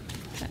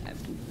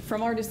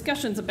 From our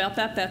discussions about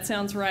that, that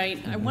sounds right.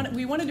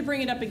 We wanted to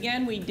bring it up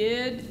again. We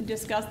did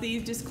discuss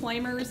these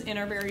disclaimers in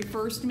our very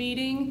first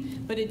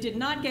meeting, but it did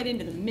not get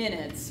into the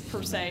minutes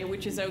per se,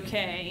 which is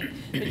okay.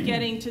 But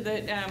getting to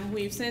the,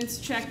 we've since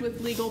checked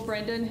with legal.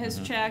 Brendan has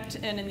checked,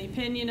 and in the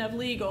opinion of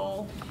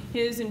legal,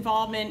 his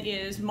involvement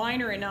is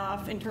minor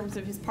enough in terms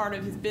of his part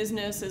of his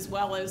business as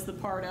well as the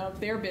part of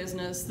their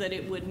business that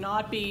it would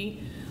not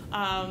be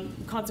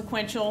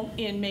consequential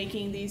in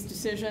making these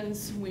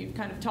decisions. We've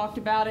kind of talked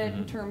about it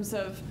in terms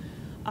of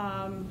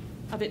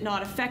it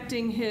not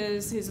affecting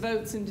his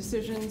votes and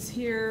decisions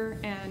here,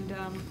 and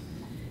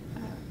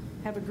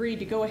have agreed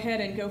to go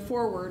ahead and go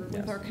forward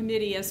with our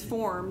committee as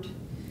formed.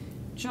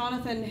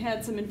 Jonathan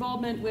had some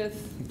involvement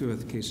with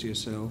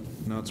KCSL,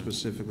 not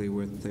specifically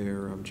with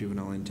their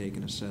juvenile intake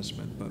and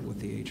assessment, but with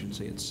the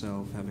agency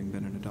itself. Having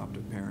been an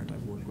adoptive parent,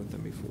 I've worked with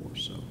them before,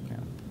 so. Yeah.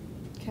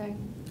 Okay.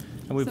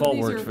 And we've So all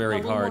these worked are very a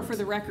little hard. more for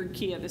the record,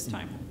 Kia, this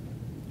time.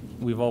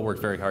 We've all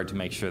worked very hard to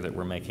make sure that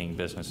we're making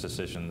business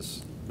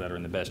decisions that are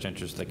in the best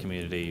interest of the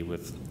community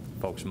with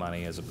folks'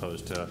 money, as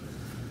opposed to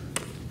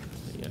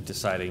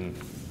deciding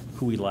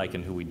who we like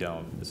and who we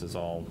don't. This is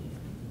all,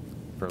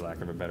 for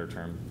lack of a better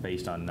term,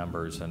 based on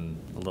numbers and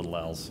a little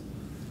else,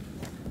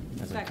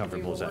 as The fact that we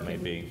uncomfortable were as that may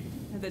be.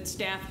 working- That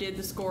staff did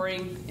the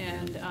scoring,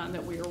 and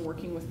that we were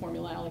working with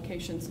formula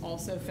allocations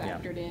also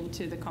factored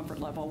into the comfort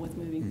level with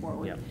moving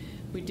forward. Yeah.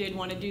 We did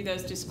want to do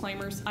those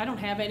disclaimers. I don't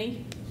have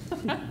any.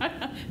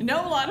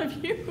 Know a lot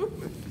of you.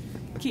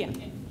 Kia. If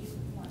you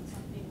want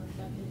something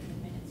reflected in the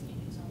minutes, can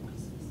you tell me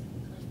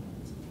specifically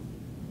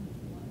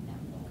what that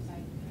was?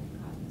 I kind of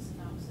caught the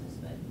synopsis,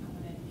 but I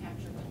want to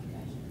capture what you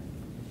guys are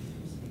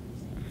specifically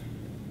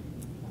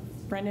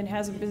saying. Brendan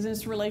has a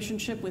business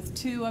relationship with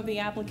 2 of the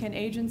applicant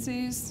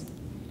agencies.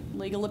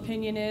 Legal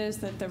opinion is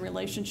that the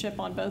relationship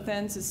on both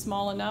ends is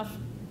small enough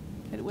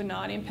that it would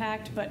not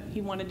impact, but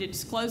he wanted to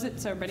disclose it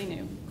so everybody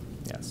knew.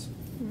 Yes.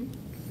 And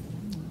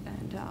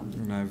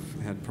And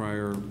I've had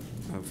prior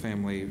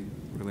family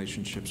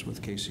relationships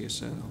with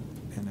KCSL,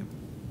 and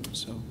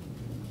so.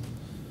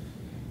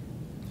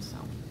 so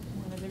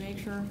wanted to make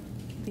sure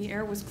the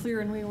air was clear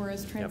and we were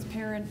as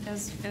transparent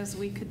as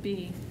we could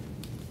be.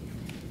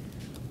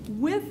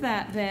 With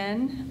that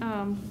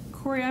then,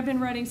 Corey, I've been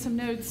writing some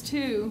notes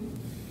too.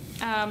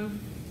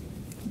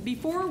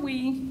 Before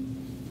we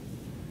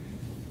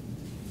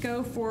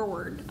go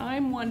forward,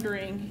 I'm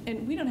wondering,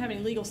 and we don't have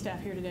any legal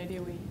staff here today,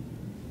 do we?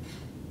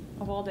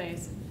 Of all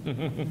days.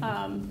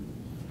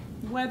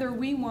 Whether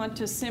we want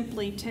to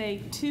simply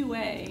take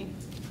 2A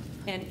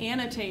and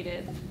annotate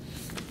it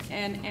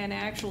and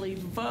actually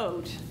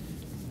vote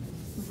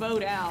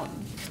out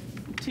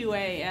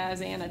 2A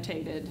as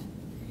annotated,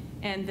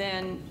 and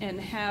then,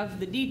 have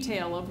the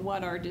detail of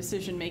what our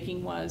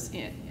decision-making was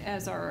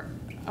as our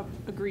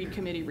agreed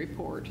committee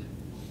report.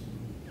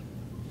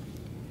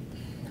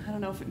 I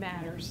don't know if it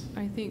matters.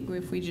 I think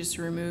if we just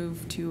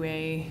remove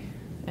 2A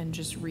and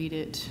just read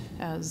it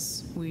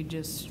as we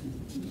just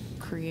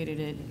created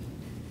it,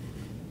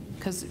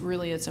 because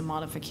really it's a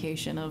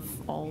modification of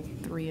all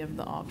three of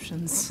the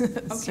options.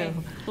 Okay,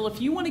 well, if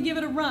you want to give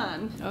it a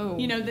run, Oh.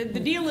 you know, the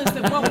deal is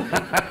that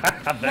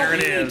what There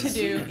it we need is. to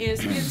do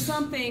is give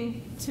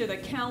something to the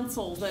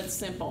council that's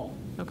simple,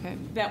 Okay.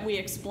 that we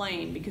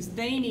explain, because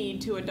they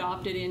need to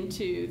adopt it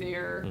into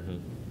their,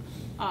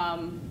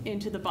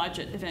 into the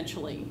budget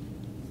eventually.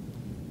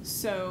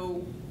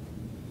 So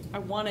I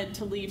wanted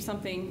to leave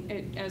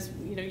something, as,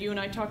 you know, you and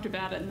I talked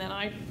about it, and then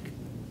I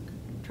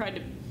tried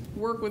to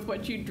work with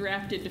what you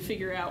drafted to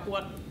figure out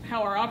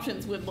how our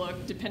options would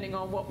look depending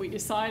on what we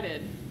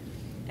decided,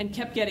 and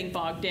kept getting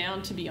bogged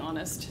down, to be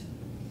honest,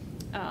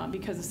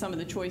 because of some of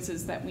the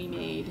choices that we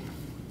made.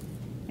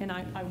 And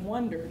I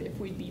wondered if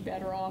we'd be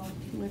better off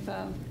with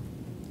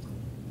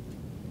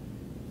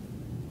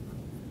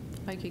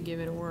I could give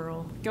it a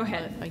whirl. Go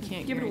ahead. But I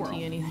can't Give it a whirl.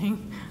 guarantee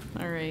anything.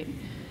 All right.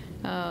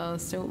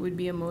 So it would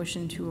be a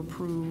motion to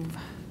approve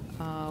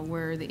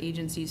where the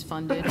agencies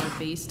funded are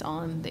based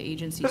on the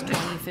agency's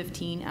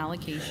 2015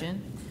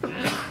 allocation.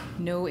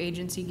 No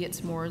agency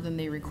gets more than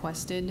they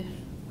requested,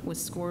 with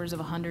scores of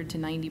 100 to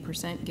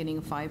 90% getting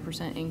a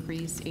 5%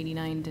 increase,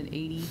 89 to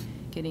 80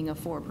 getting a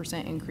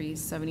 4% increase,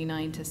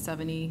 79 to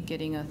 70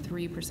 getting a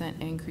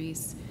 3%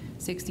 increase,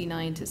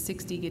 69 to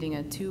 60 getting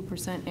a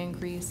 2%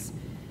 increase.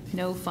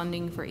 No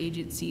funding for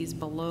agencies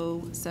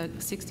below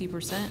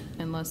 60%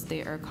 unless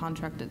they are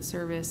contracted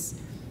service.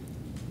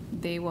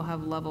 They will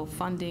have level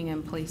funding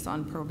and placed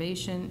on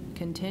probation,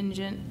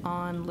 contingent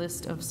on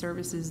list of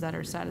services that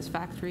are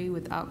satisfactory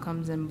with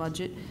outcomes and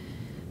budget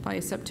by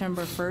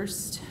September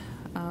 1st.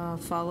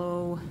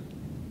 Follow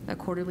a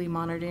quarterly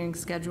monitoring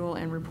schedule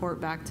and report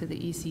back to the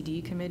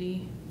ECD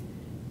committee.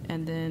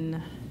 And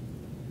then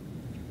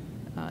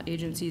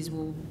agencies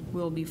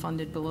will be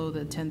funded below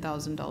the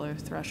 $10,000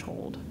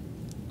 threshold.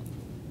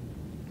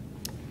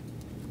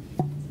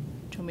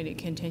 Do you want me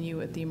to continue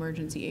with the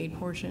emergency aid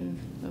portion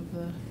of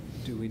the?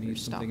 Do we or need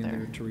stop something in there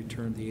there? to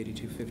return the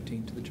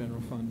 8215 to the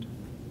general fund?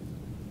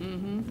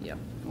 Mm-hmm. Yep.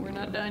 We're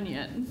not done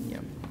yet.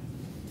 Yep.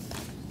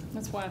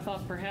 That's why I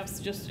thought perhaps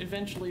just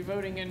eventually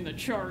voting in the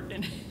chart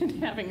and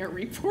having a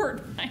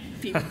report might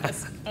be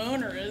less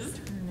onerous.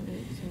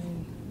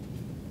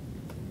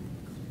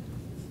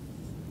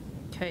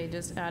 Okay,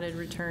 just added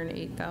return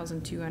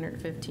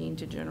 8,215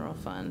 to general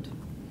fund.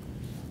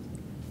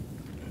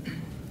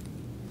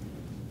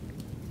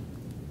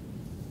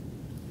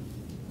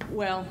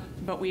 Well,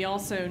 but we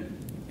also,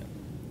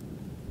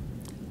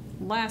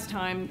 last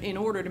time, in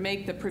order to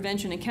make the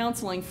prevention and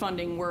counseling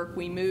funding work,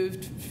 we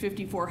moved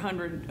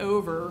 5,400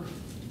 over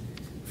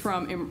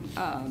from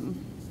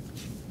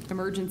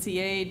emergency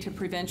aid to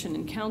prevention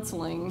and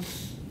counseling.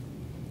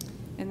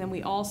 And then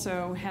we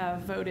also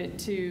have voted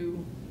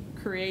to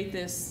create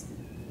this.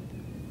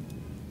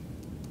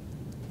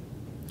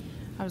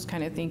 I was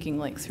kind of thinking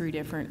like 3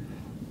 different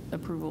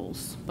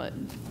approvals, but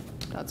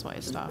that's why I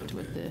stopped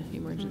with the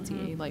emergency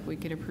aid. Like we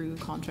could approve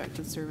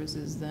contracted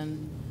services,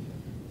 then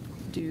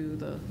do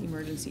the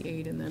emergency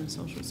aid, and then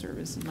social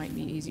service. It might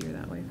be easier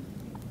that way.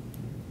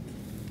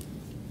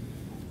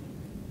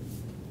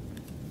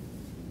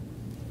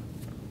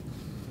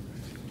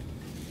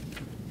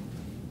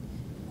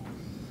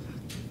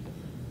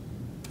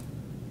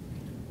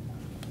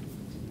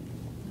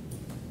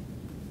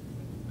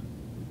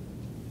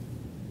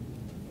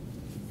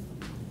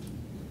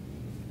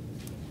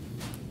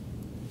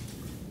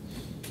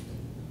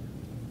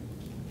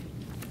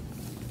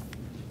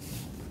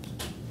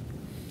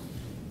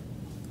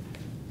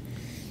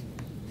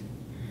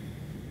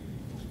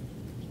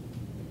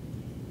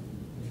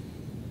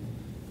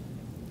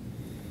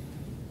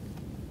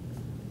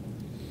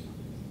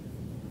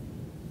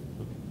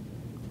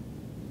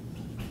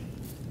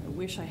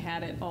 I wish I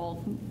had it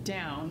all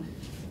down.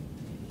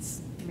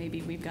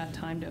 Maybe we've got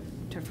time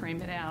to frame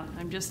it out.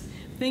 I'm just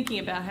thinking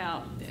about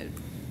how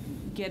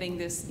getting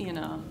this in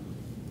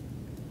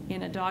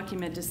a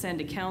document to send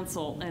to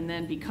council, and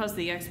then because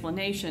the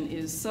explanation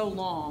is so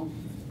long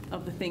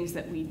of the things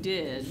that we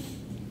did,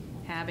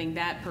 having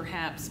that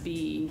perhaps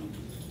be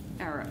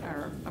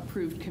our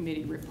approved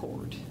committee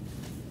report.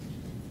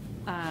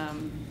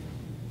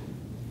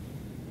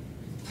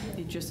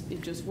 It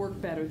just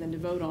worked better than to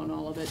vote on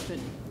all of it, but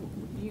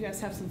you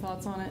guys have some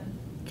thoughts on it?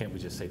 Can't we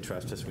just say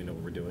trust us, we know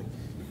what we're doing?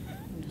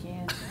 We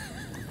can.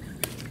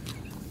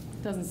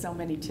 Doesn't sell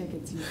many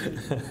tickets usually.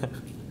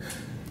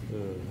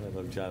 I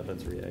love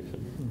Jonathan's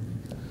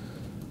reaction.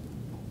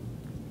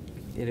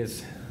 It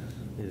is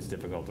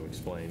difficult to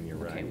explain, you're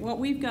Okay, right. what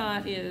we've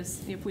got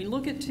is, if we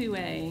look at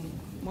 2A,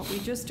 what we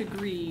just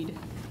agreed,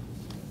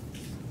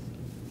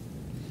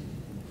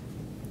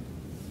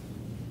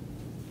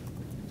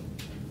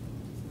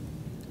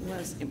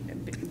 was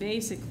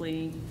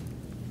basically,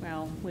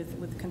 well,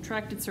 with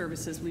contracted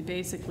services, we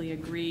basically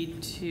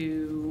agreed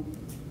to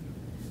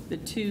the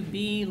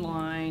 2B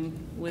line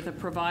with a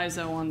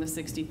proviso on the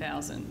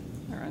 60,000,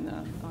 or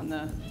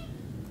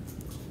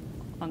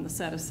on the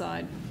set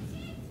aside.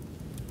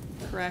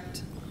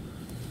 Correct?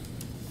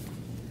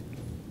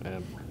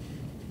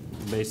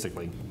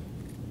 Basically,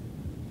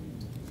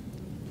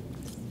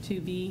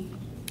 2B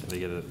they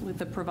get it. with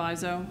the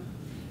proviso,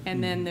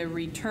 and then the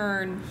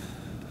return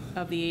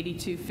of the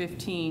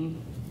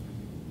 8215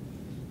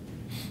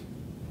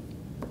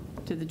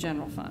 to the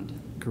general fund.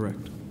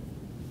 Correct.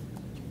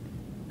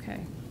 Okay.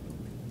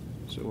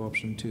 So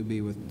option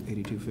 2B with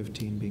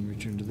 8215 being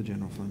returned to the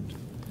general fund.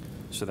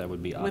 So that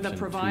would be option With a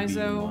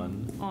proviso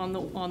 2B1.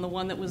 on the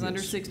one that was under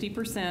Yes.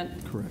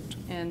 60%, Correct.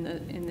 and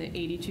the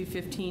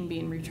 8215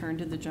 being returned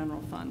to the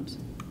general fund.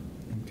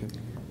 Okay.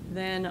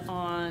 Then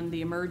on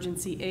the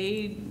emergency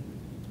aid,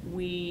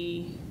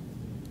 we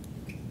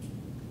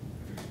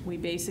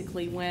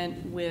basically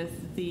went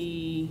with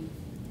the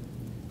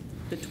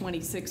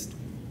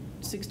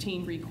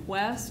 2016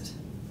 request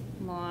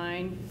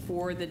line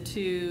for the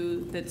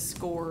two that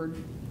scored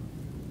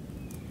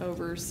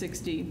over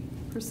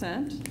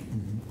 60%.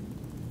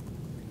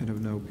 And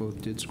of note,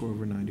 both did score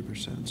over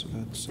 90%, so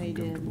that's, They I'm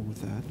did. comfortable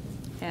with that.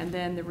 And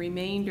then the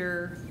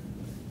remainder,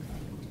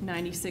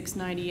 96,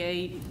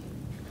 98,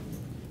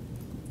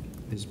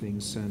 Is being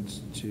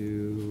sent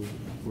to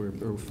where,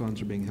 or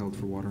funds are being held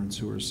for water and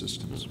sewer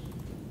systems.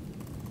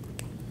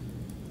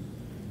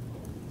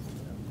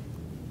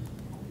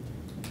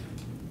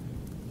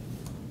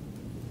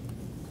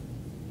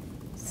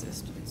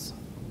 assistance.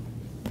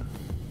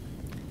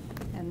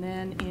 And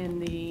then in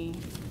the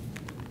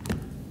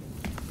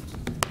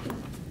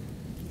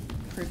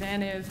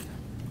preventive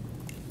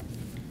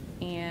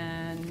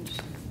and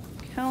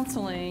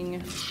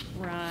counseling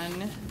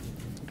run,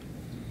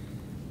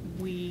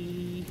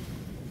 we,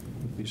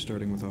 We'll be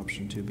starting with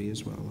option 2B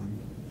as well.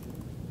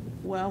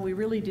 well, we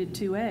really did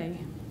 2A,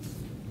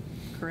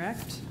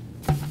 correct?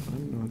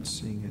 I'm not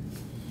seeing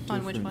it.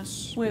 On which one?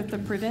 difference With the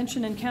between-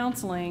 prevention and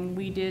counseling,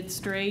 we did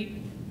straight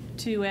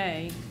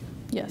 2A.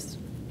 Yes.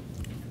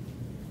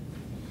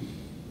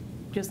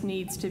 Just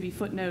needs to be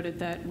footnoted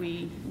that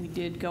we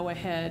did go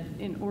ahead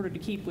in order to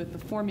keep with the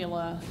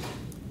formula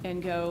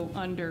and go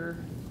under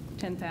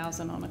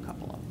 10,000 on a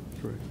couple of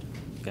them. Correct.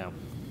 Yeah.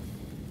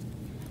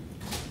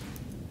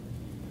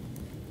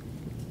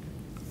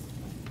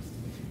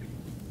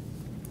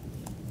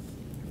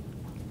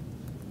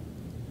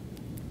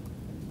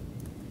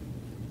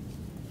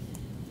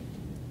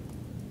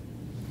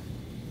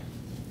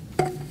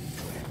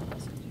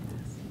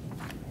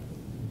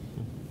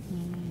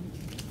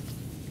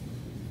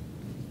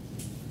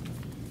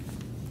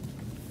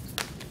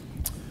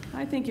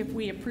 I think if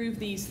we approve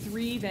these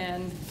three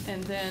then,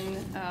 and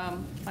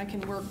then I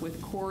can work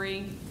with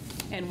Corey,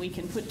 and we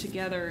can put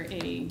together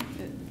a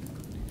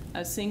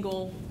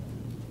single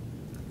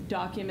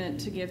document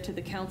to give to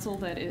the council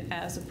that is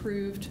as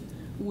approved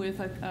with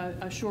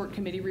a short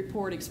committee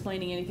report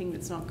explaining anything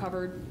that's not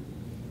covered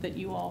that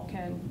you all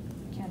can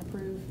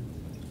approve.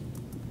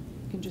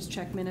 You can just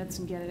check minutes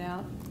and get it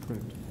out.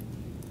 Correct.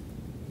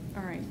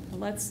 All right,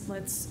 let's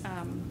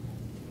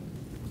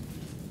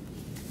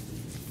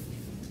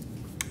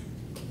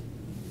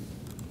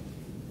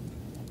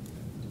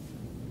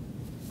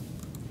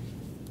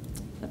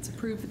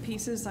approve the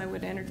pieces. I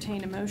would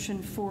entertain a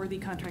motion for the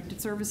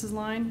contracted services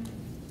line.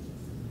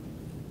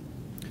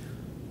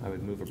 I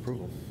would move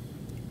approval.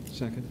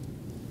 Second?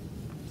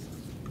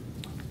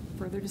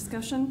 Further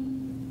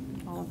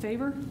discussion? All in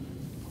favor?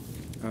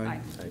 Aye.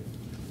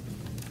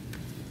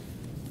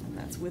 And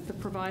that's with the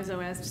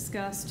proviso as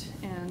discussed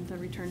and the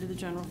return to the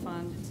general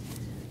fund.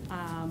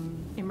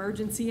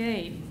 Emergency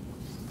aid.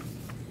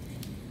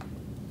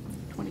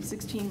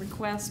 2016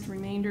 request,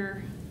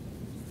 remainder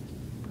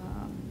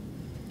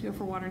go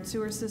for water and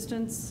sewer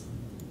assistance.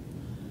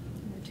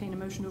 Entertain a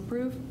motion to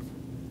approve.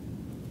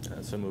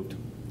 So moved.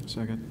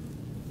 Second?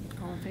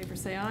 All in favor,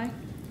 say aye.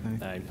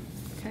 Aye. Aye.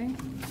 Okay.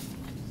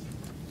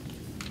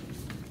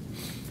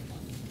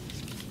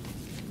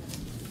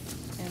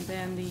 And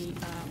then the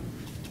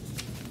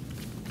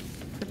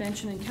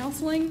prevention and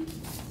counseling,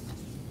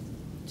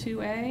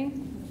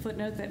 2A,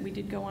 footnote that we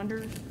did go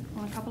under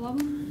on a couple of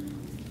them.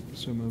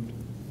 So moved.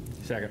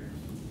 Second.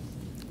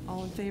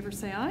 All in favor,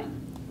 say aye.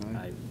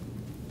 Aye.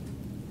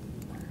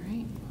 All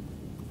right.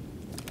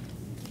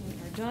 We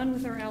are done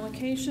with our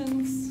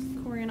allocations.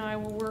 Corey and I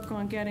will work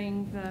on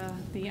getting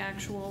the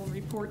actual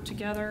report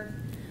together.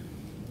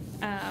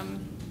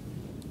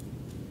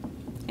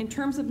 In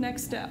terms of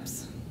next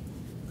steps,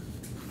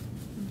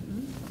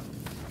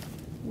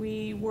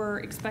 we were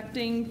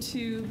expecting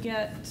to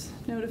get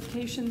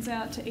notifications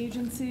out to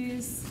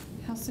agencies.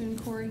 How soon,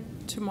 Corey?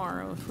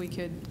 Tomorrow, if we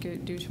could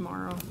do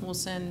tomorrow. We'll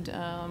send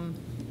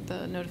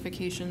the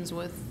notifications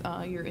with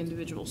your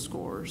individual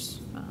scores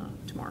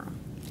tomorrow.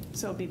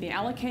 So it'll be the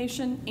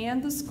allocation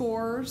and the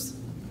scores.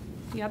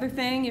 The other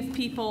thing, if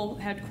people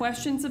had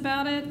questions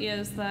about it,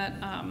 is that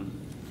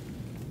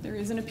There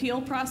is an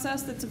appeal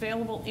process that's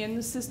available in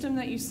the system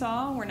that you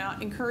saw. We're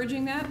not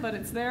encouraging that, but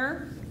it's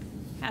there.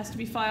 Has to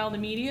be filed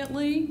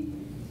immediately.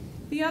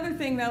 The other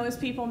thing, though, is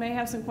people may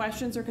have some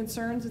questions or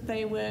concerns that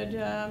they would,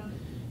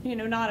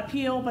 not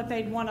appeal, but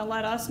they'd want to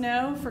let us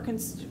know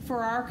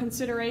for our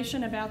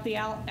consideration about the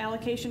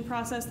allocation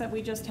process that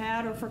we just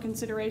had, or for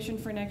consideration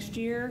for next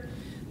year.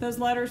 Those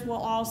letters will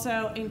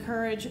also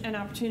encourage an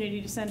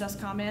opportunity to send us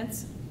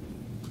comments,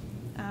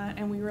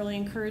 and we really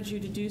encourage you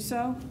to do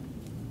so.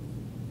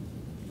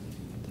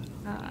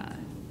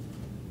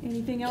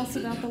 Anything else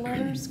about the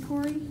letters,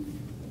 Corey?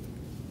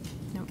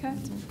 Nope, Okay.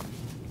 that's it.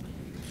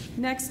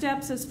 Next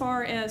steps as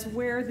far as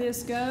where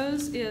this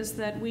goes is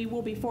that we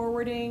will be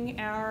forwarding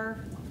our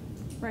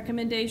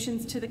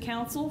recommendations to the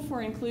council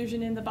for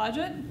inclusion in the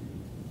budget.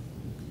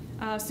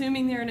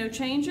 Assuming there are no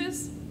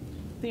changes,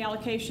 the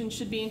allocation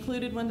should be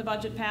included when the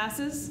budget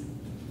passes.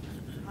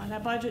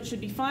 That budget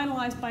should be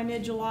finalized by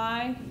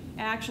mid-July,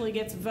 actually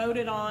gets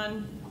voted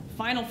on,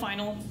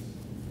 final,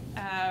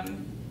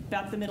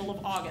 about the middle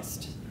of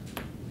August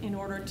in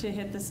order to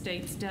hit the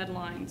state's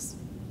deadlines.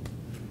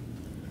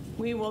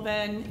 We will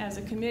then, as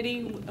a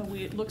committee,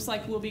 it looks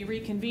like we'll be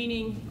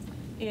reconvening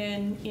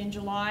in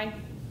July,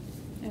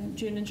 in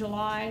June and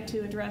July, to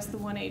address the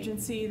one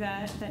agency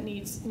that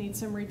needs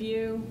some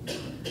review.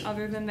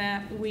 Other than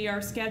that, we are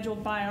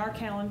scheduled by our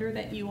calendar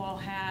that you all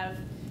have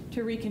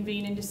to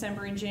reconvene in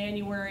December and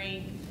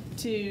January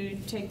to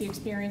take the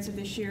experience of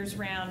this year's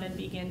round and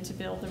begin to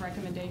build the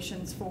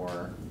recommendations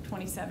for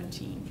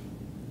 2017.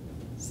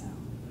 So,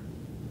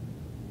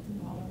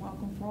 you all are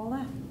welcome for all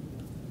that.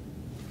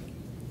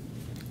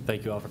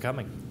 Thank you all for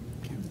coming.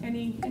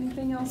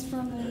 Anything else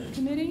from the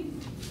committee?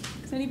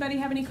 Does anybody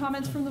have any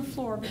comments from the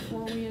floor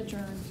before we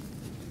adjourn?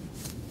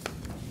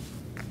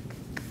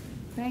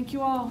 Thank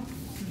you all.